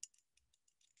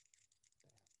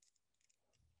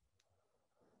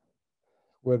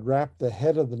the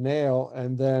head of the nail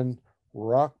and then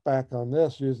rock back on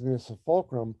this using this as a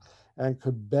fulcrum, and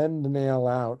could bend the nail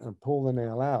out and pull the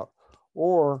nail out.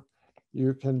 Or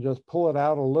you can just pull it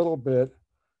out a little bit,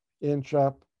 inch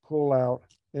up, pull out,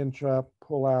 inch up,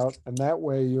 pull out, and that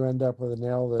way you end up with a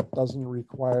nail that doesn't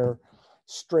require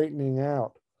straightening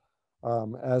out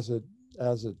as it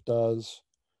does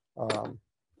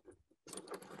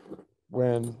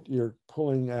when you're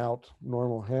pulling out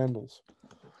normal handles.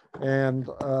 And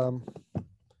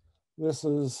this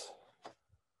is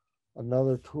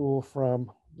another tool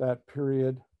from that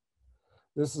period.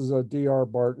 This is a DR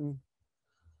Barton.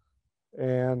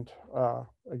 And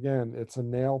again, it's a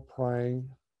nail prying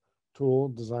tool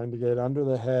designed to get under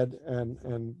the head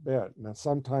and bed. Now,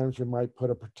 sometimes you might put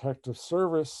a protective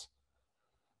surface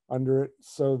under it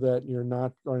so that you're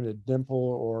not going to dimple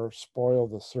or spoil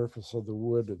the surface of the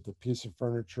wood of the piece of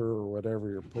furniture or whatever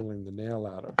you're pulling the nail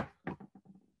out of.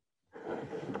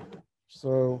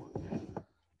 So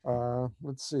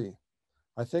let's see.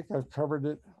 I think I've covered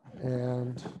it,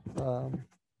 and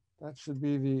that should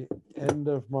be the end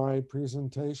of my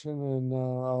presentation, and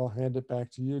I'll hand it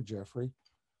back to you, Geoffrey.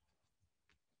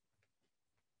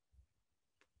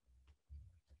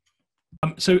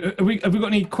 So have we got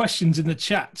any questions in the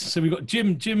chat? So we've got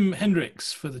Jim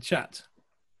Hendricks for the chat.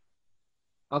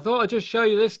 I thought I'd just show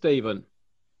you this, Stephen.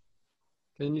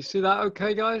 Can you see that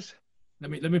okay, guys? Let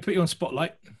me put you on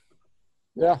spotlight.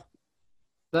 Yeah.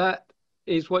 That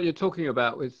is what you're talking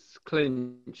about with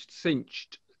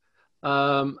cinched.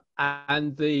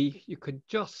 And you could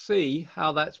just see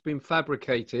how that's been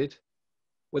fabricated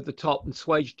with the top and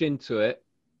swaged into it.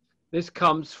 This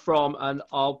comes from, and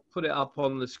I'll put it up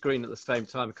on the screen at the same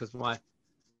time because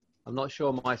I'm not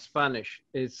sure my Spanish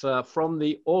is from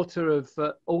the altar,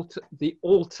 so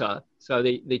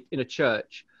the in a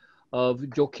church of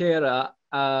Joquera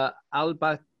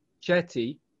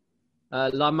Albacete,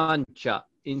 La Mancha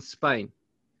in Spain,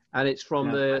 and it's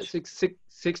from the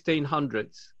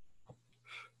 1600s.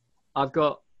 I've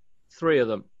got 3 of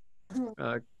them.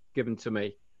 given to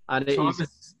me, and it Thomas,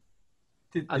 is.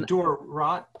 did the door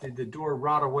rot? Did the door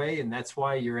rot away, and that's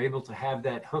why you're able to have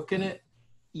that hook in it?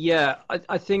 Yeah,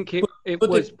 I think it Put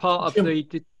was it- part of Jim.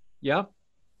 the. Yeah.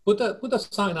 Put the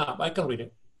sign up. I can read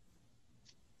it.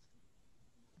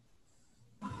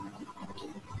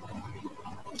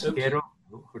 Oops, Quiero,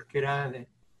 Jorquera.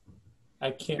 I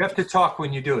You can't. have to talk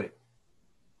when you do it.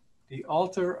 The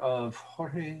altar of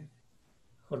Jorge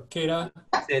Jorquera,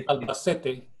 Set-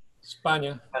 Albacete,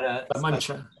 España, para- La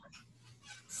Mancha.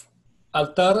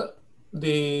 Altar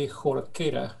de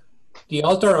Jorquera. The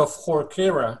altar of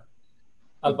Jorquera,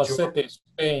 Albacete,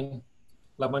 Spain,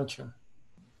 La Mancha.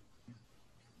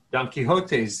 Don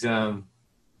Quixote's Yeah.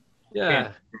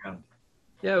 campground.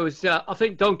 Yeah, it was. I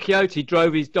think Don Quixote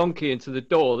drove his donkey into the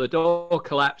door. The door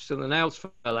collapsed and the nails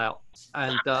fell out.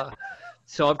 And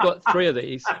so I've got 3 of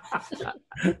these.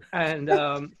 And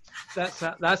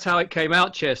that's how it came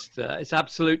out, Chester. It's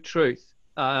absolute truth.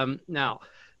 Now,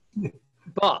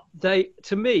 but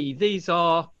to me, these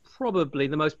are probably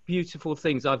the most beautiful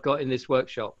things I've got in this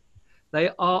workshop.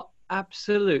 They are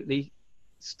absolutely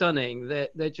stunning.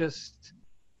 They're just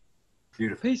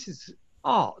Beautiful. pieces of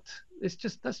art.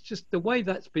 That's just the way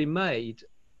that's been made,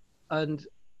 and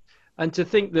to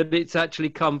think that it's actually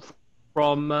come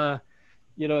from a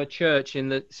church in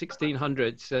the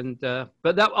 1600s. And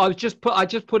but that I just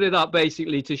put it up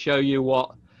basically to show you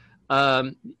what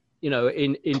in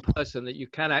person, that you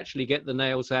can actually get the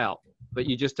nails out, but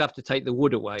you just have to take the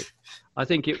wood away. I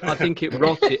think it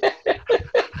rotted.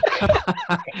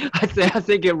 I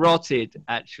think it rotted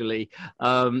actually.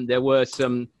 There were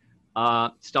some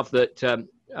stuff that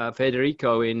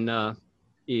Federico in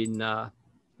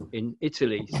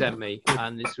Italy sent me,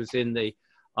 and this was in the.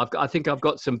 I think I've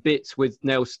got some bits with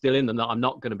nails still in them that I'm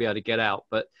not going to be able to get out,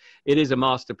 but it is a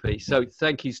masterpiece. So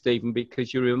thank you, Stephen,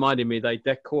 because you reminded me they're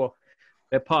part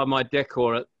of my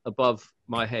decor above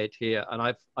my head here, and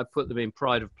I put them in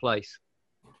pride of place,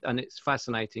 and it's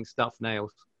fascinating stuff.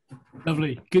 Nails.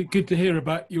 Lovely. Good to hear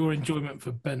about your enjoyment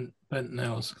for bent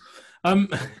nails. I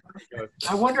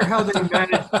wonder how they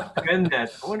managed to bend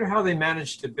that. I wonder how they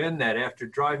managed to bend that after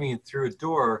driving it through a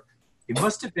door. It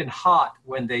must have been hot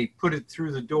when they put it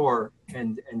through the door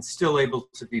and still able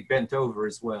to be bent over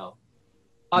as well.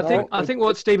 I think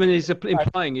what Stephen is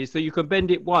implying is that you can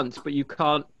bend it once, but you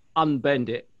can't unbend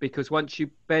it, because once you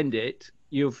bend it,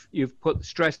 you've put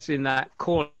stress in that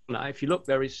corner. If you look,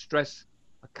 there is stress.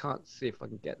 I can't see if I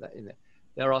can get that in there.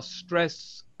 There are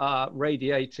stress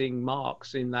radiating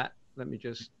marks in that. Let me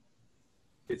just.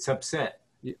 It's upset.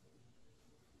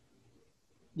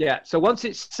 Yeah. So once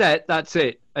it's set, that's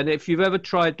it. And if you've ever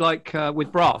tried, like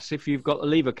with brass, if you've got a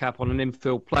lever cap on an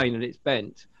infill plane and it's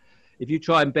bent, if you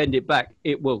try and bend it back,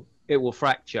 it will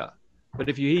fracture. But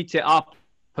if you heat it up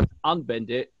and unbend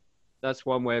it, that's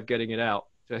one way of getting it out,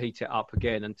 to heat it up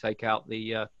again and take out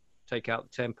the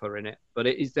temper in it. But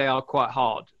they are quite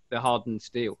hard. They're hardened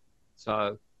steel.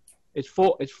 So it's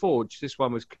forged. This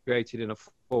one was created in a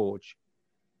forge.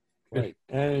 Right,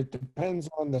 and it depends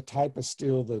on the type of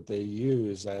steel that they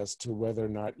use as to whether or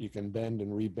not you can bend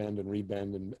and rebend and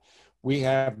rebend. And we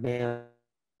have nails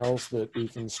that we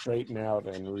can straighten out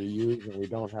and reuse, and we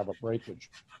don't have a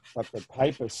breakage. But the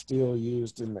type of steel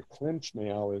used in the clinch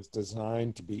nail is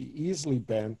designed to be easily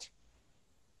bent.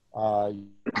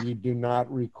 It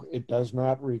does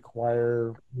not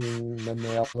require the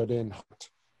nail put in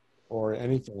or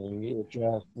anything. It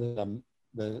just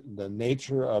the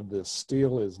nature of the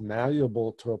steel is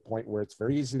malleable to a point where it's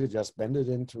very easy to just bend it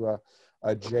into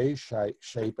a J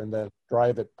shape and then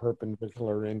drive it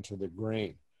perpendicular into the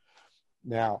grain.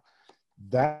 Now,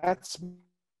 that's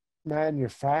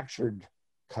manufactured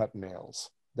cut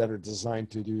nails that are designed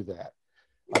to do that.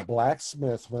 A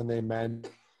blacksmith, when they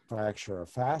manufacture a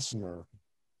fastener,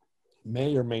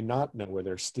 may or may not know where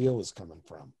their steel is coming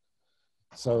from.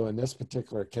 So in this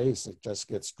particular case, it just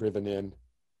gets driven in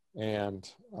and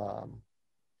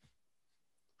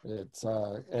it's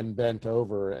and bent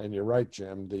over. And you're right,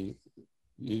 Jim,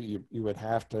 you would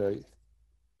have to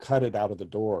cut it out of the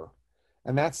door.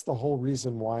 And that's the whole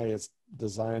reason why it's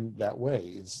designed that way.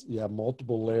 Is you have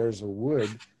multiple layers of wood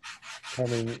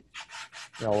coming,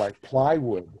 like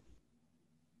plywood,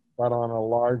 but on a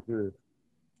larger,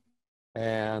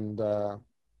 and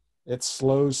it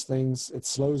slows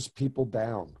people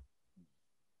down.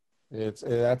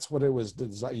 That's what it was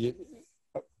designed,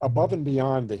 above and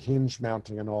beyond the hinge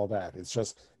mounting and all that. It's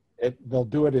just, they'll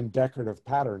do it in decorative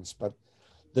patterns, but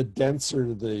the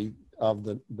denser the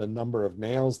number of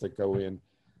nails that go in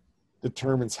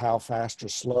determines how fast or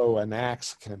slow an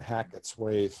axe can hack its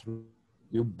way through.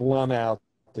 You blunt out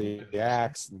the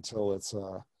axe until it's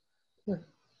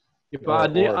Yeah,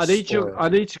 but I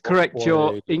need to correct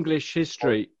your English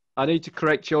history. I need to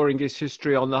correct your English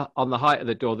history on the height of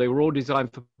the door. They were all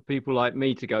designed for people like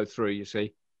me to go through. You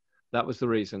see, that was the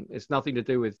reason. It's nothing to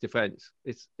do with defence.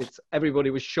 It's everybody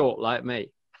was short like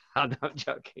me. I'm not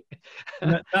joking.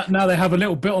 Now they have a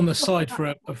little bit on the side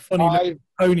for a funny little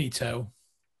ponytail.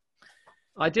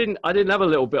 I didn't have a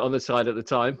little bit on the side at the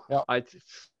time. Yep.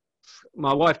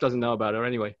 My wife doesn't know about her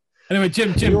anyway. Anyway,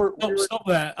 Jim, stop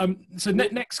there. So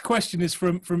next question is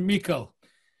from Mikkel.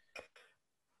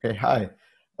 Okay, hi.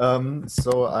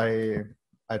 So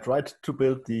I tried to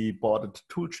build the boarded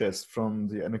tool chest from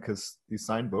the Anarchist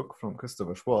design book from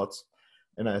Christopher Schwartz,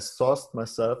 and I sourced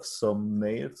myself some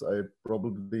nails. I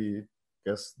probably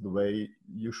guess the way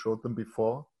you showed them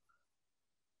before.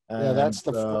 And, yeah, that's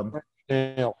the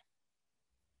nail.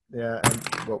 Yeah,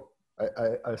 and well,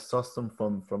 I sourced them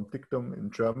from Dictum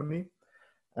in Germany,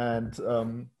 and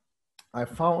I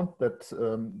found that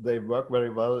they work very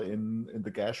well in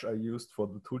the gash I used for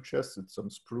the tool chest. It's some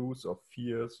spruce or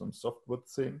fir, some softwood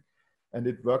thing, and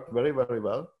it worked very, very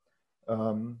well.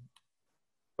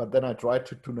 But then I tried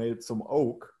to nail some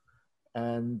oak,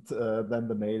 and then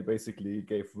the nail basically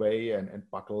gave way and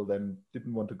buckled and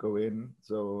didn't want to go in.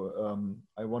 So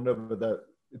I wonder whether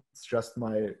it's just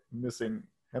my missing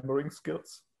hammering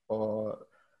skills or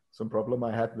some problem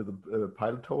I had with a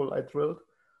pilot hole I drilled,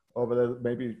 or whether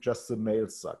maybe just the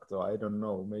nails sucked. So I don't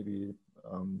know. Maybe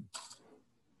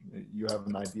you have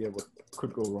an idea what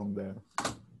could go wrong there.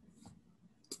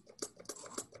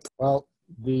 Well,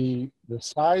 the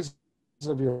size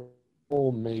of your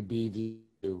hole may be the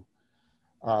issue.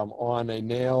 On a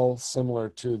nail similar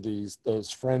to those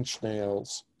French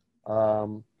nails,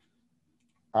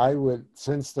 I would,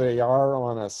 since they are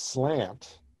on a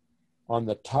slant on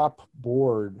the top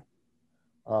board,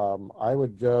 I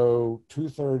would go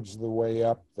 2/3 of the way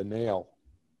up the nail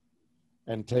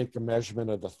and take a measurement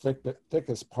of the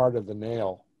thickest part of the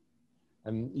nail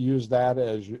and use that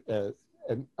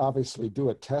and obviously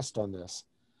do a test on this,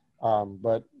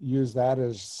 but use that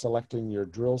as selecting your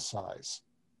drill size,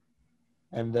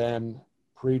 and then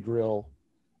pre-drill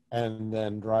and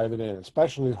then drive it in,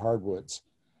 especially hardwoods.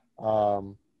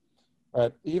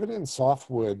 But even in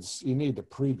softwoods, you need to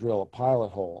pre-drill a pilot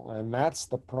hole, and that's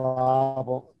the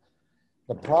problem.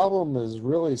 The problem is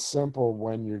really simple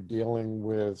when you're dealing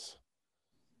with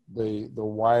the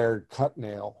wired cut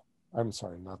nail. I'm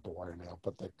sorry, not the wire nail,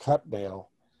 but the cut nail,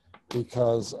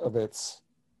 because of its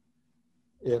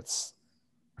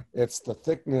the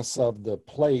thickness of the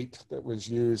plate that was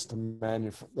used to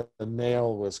manufacture, the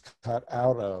nail was cut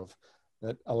out of,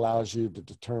 that allows you to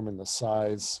determine the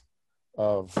size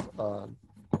of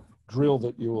drill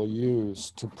that you will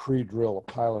use to pre-drill a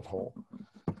pilot hole.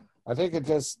 I think it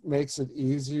just makes it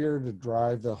easier to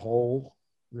drive the hole,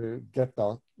 to get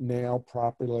the nail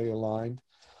properly aligned.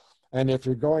 And if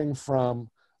you're going from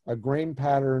a grain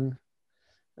pattern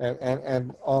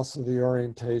and also the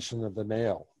orientation of the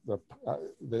nail,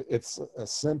 it's a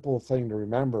simple thing to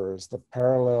remember is the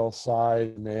parallel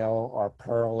side nail are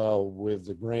parallel with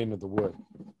the grain of the wood.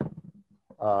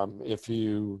 If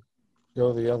you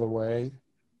go the other way,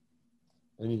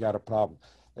 then you got a problem.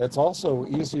 It's also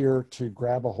easier to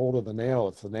grab a hold of the nail.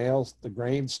 If the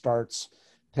grain starts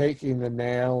taking the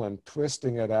nail and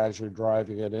twisting it as you're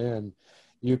driving it in,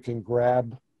 you can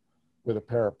grab with a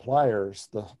pair of pliers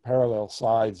the parallel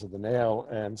sides of the nail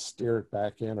and steer it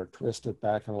back in or twist it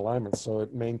back in alignment so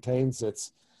it maintains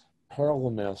its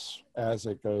parallelness as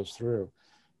it goes through.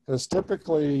 Because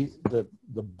typically the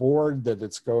board that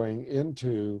it's going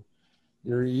into,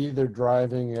 you're either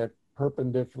driving it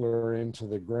perpendicular into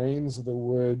the grains of the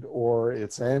wood or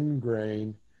its end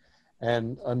grain.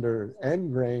 And under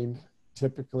end grain,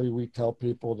 typically we tell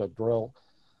people to drill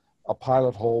a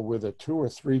pilot hole with a 2 or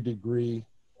 3 degree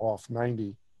off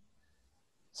 90.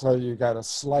 So you got a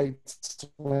slight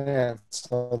slant.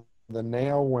 So the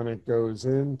nail, when it goes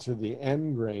into the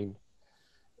end grain,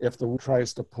 if the wood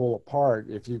tries to pull apart,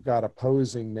 if you've got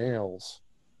opposing nails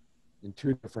in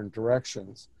 2 different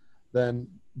directions, then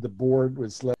the board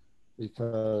was left,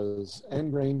 because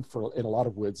end grain in a lot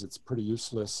of woods, it's pretty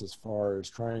useless as far as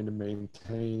trying to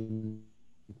maintain.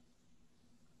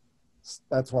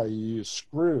 That's why you use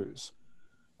screws.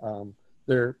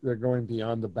 They're going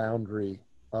beyond the boundary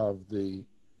of the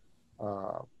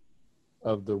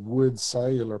wood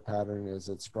cellular pattern as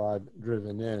it's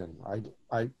driven in.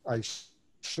 I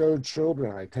showed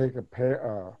children, I take a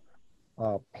pair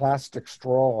plastic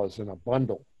straws in a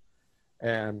bundle,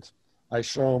 and I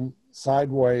show them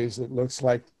sideways. It looks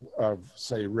like,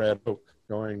 say, red oak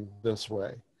going this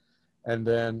way, and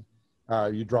then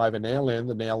you drive a nail in.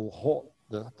 The nail will hold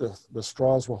the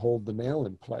straws will hold the nail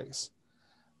in place.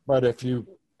 But if you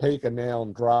take a nail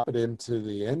and drop it into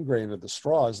the end grain of the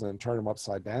straws and then turn them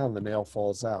upside down, the nail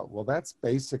falls out. Well, that's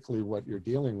basically what you're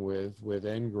dealing with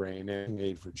end grain and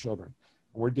aid for children.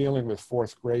 We're dealing with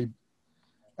 4th grade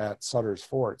at Sutter's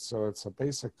Fort, so it's a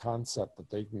basic concept that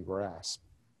they can grasp.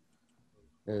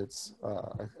 It's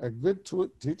a good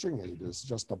teaching aid is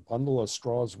just a bundle of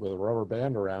straws with a rubber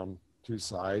band around 2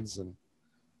 sides and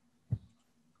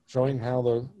showing how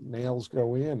the nails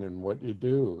go in and what you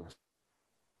do.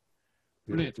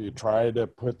 If you try to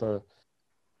put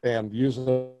and use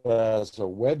it as a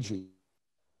wedgie,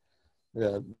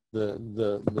 the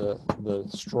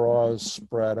straws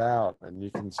spread out, and you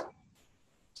can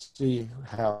see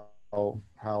how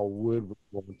wood would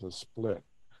want to split.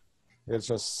 It's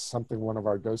just something one of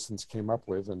our docents came up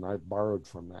with, and I borrowed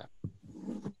from that.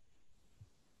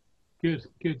 Good.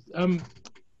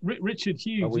 Richard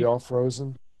Hughes. Are we all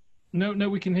frozen? No,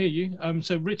 we can hear you.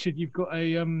 So Richard, you've got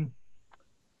a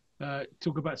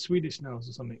talk about Swedish nails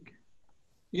or something.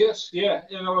 Yes, yeah.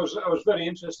 I was very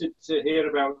interested to hear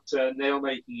about nail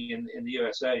making in the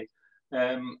USA,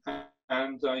 and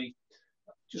I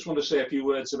just want to say a few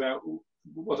words about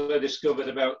what I discovered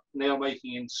about nail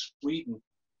making in Sweden.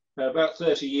 About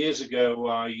 30 years ago,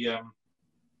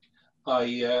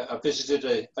 I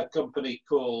visited a company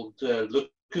called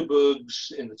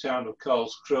Luckebugs in the town of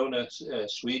Karlskrona,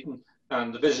 Sweden.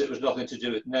 And the visit was nothing to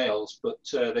do with nails, but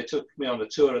they took me on a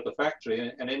tour of the factory,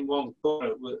 and in one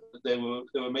corner they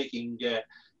were making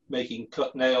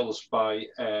cut nails by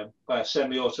a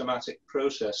semi-automatic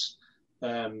process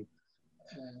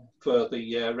for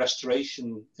the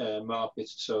restoration market.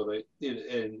 So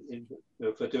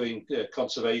for doing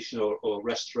conservation or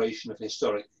restoration of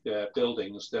historic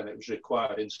buildings, then it was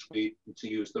required in Sweden to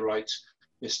use the right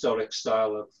historic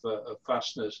style of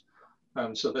fasteners.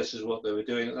 And so this is what they were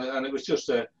doing, and it was just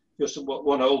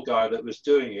one old guy that was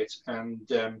doing it, and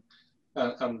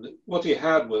what he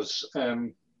had was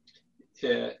he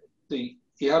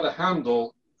had a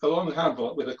long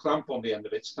handle with a clamp on the end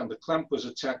of it, and the clamp was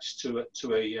attached to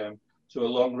a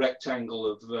long rectangle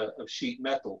of sheet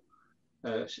metal,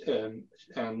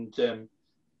 and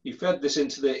he fed this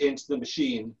into the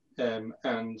machine,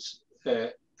 and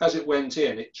as it went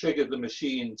in, it triggered the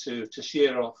machine to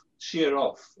shear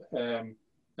off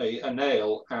a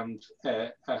nail, and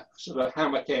sort of a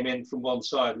hammer came in from one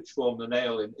side, which formed the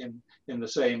nail in the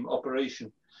same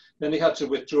operation. Then he had to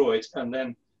withdraw it, and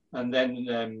then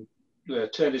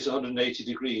turn it 180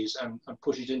 degrees and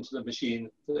push it into the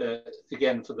machine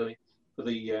again for the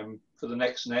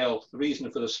next nail. The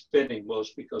reason for the spinning was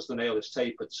because the nail is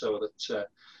tapered, so that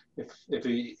if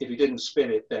he didn't spin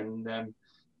it, then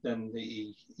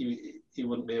he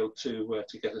wouldn't be able to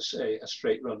get a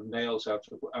straight run of nails out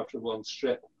of one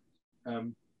strip.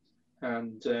 And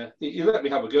he let me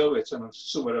have a go at it, and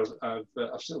somewhere I've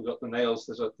still got the nails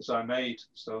that I made.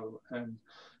 So,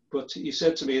 but he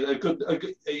said to me,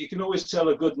 you can always tell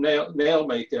a good nail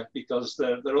maker because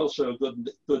they're also a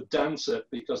good dancer,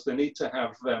 because they need to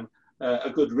have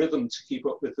a good rhythm to keep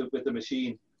up with the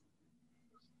machine.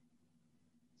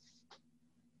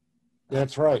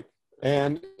 That's right.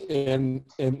 And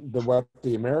what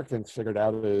the Americans figured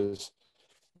out is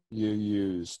you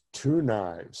use 2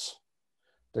 knives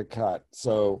to cut.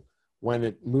 So when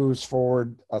it moves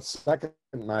forward, a second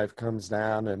knife comes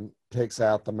down and takes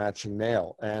out the matching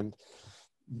nail. And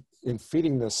in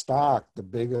feeding the stock, the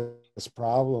biggest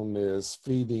problem is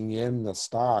feeding in the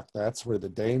stock. That's where the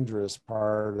dangerous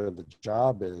part of the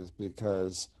job is,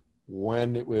 because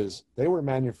when they were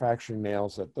manufacturing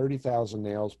nails at 30,000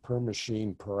 nails per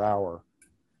machine per hour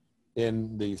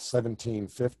in the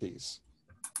 1750s,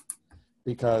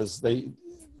 because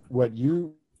what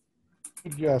you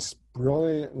just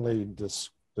brilliantly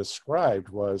described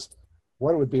was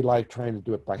what it would be like trying to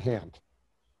do it by hand.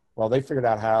 Well, they figured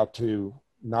out how to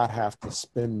not have to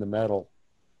spin the metal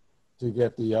to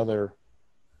get the other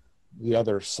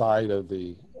side of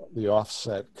the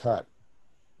offset cut.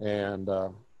 And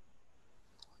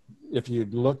if you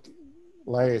look,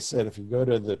 like I said, if you go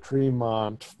to the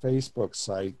Tremont Facebook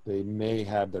site, they may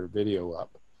have their video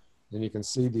up, and you can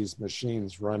see these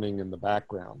machines running in the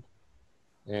background.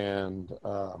 And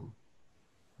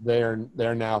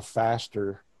they're now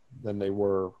faster than they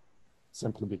were,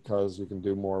 simply because you can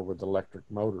do more with electric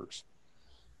motors.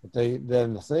 But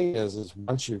then the thing is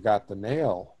once you've got the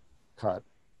nail cut,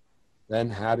 then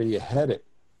how do you head it?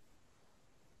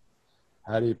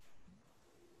 How do you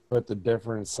put the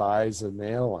different size of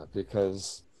nail on?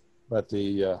 Because, let's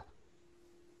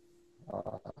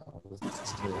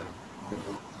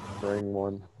bring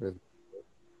one with,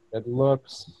 it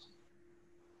looks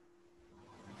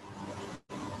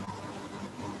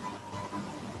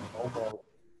almost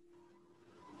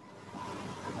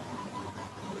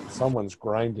someone's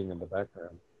grinding in the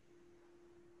background.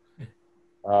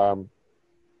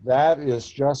 That is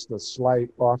just a slight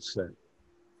offset.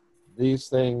 These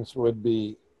things would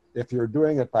be, if you're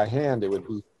doing it by hand, it would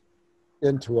be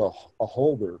into a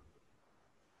holder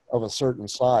of a certain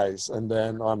size, and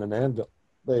then on an end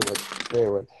they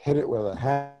would hit it with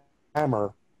a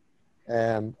hammer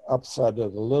and upset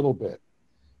it a little bit.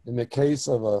 In the case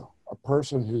of a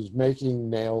person who's making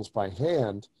nails by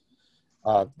hand,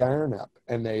 iron up,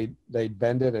 and they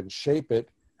bend it and shape it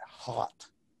hot,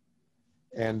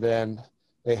 and then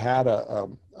they had a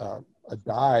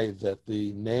die that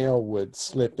the nail would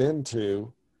slip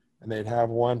into, and they'd have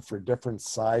one for different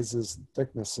sizes and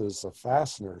thicknesses of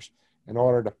fasteners in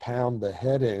order to pound the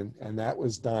head in, and that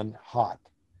was done hot.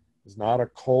 It was not a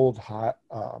cold hot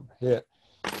hit.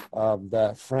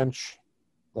 The French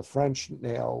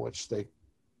nail, which they,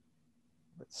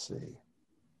 let's see,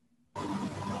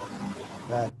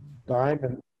 that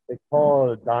diamond, they call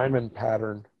it a diamond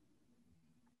pattern.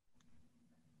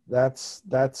 That's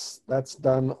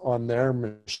done on their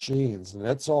machines, and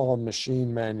it's all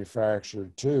machine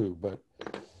manufactured too, but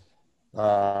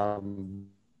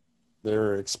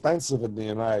they're expensive in the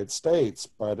United States,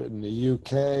 but in the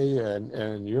UK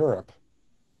and Europe,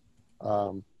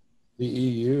 the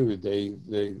EU,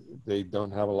 they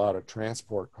don't have a lot of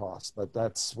transport costs, but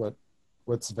that's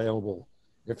what's available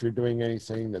if you're doing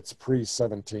anything that's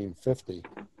pre-1750.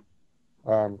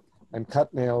 And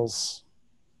cut nails,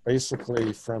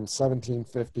 basically from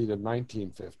 1750 to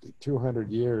 1950, 200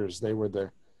 years, they were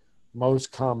the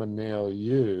most common nail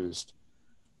used.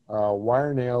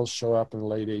 Wire nails show up in the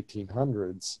late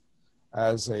 1800s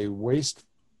as a waste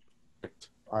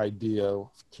idea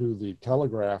to the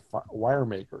telegraph wire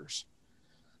makers.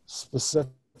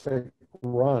 Specific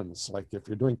runs, like if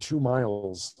you're doing 2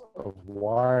 miles of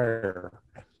wire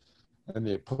and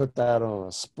they put that on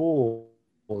a spool,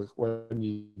 when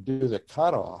you do the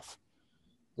cutoff,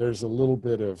 there's a little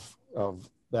bit of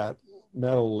that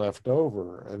metal left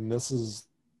over, and this is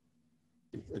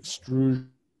the extrusion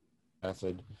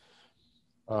method,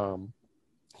 kind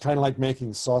of like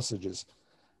making sausages.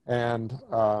 And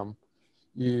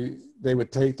they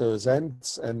would take those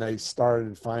ends and they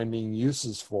started finding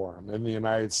uses for them. In the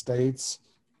United States,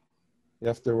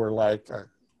 if there were like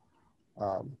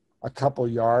a couple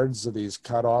yards of these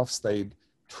cutoffs, they'd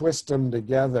twist them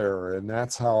together, and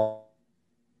that's how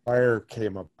wire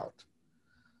came about.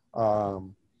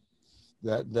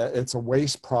 That it's a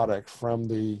waste product from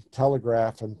the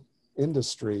telegraph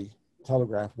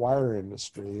wire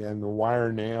industry, and the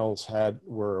wire nails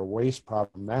were a waste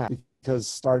product from that,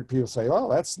 because people say, oh,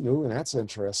 that's new and that's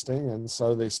interesting, and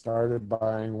so they started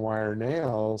buying wire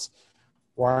nails.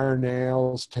 Wire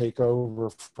nails take over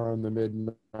from the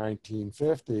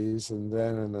mid-1950s, and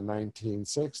then in the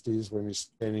 1960s, when you're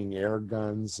spinning air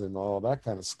guns and all that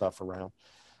kind of stuff around,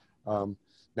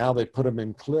 now they put them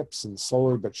in clips, and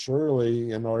slowly but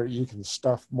surely, in order, you can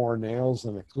stuff more nails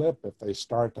in a clip if they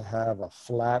start to have a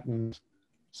flattened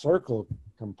circle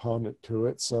component to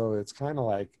it. So it's kind of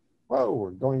like, whoa,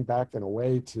 we're going back in a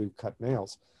way to cut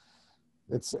nails.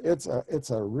 It's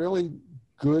a really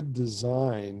good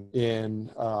design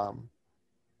in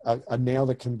a nail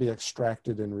that can be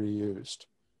extracted and reused.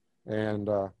 And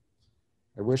I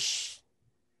wish,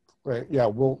 yeah,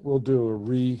 we'll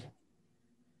do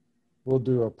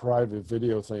a private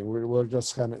video thing. We'll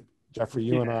just kind of, Geoffrey,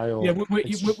 you and I will. Yeah,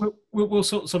 we'll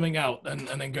sort something out and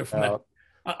then go from there.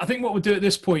 I think what we'll do at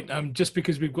this point, just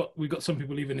because we've got some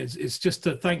people leaving, is just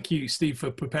to thank you, Steve, for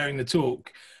preparing the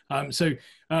talk. So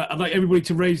I'd like everybody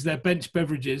to raise their bench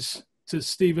beverages to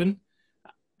Stephen.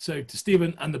 So to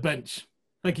Stephen and the bench.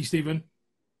 Thank you, Stephen.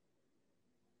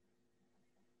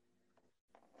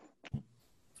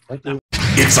 Thank you.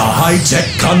 It's a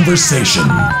high-tech conversation.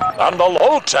 And a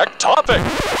low-tech topic.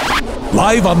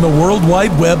 Live on the World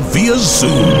Wide Web via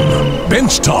Zoom.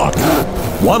 Bench Talk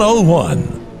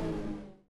 101.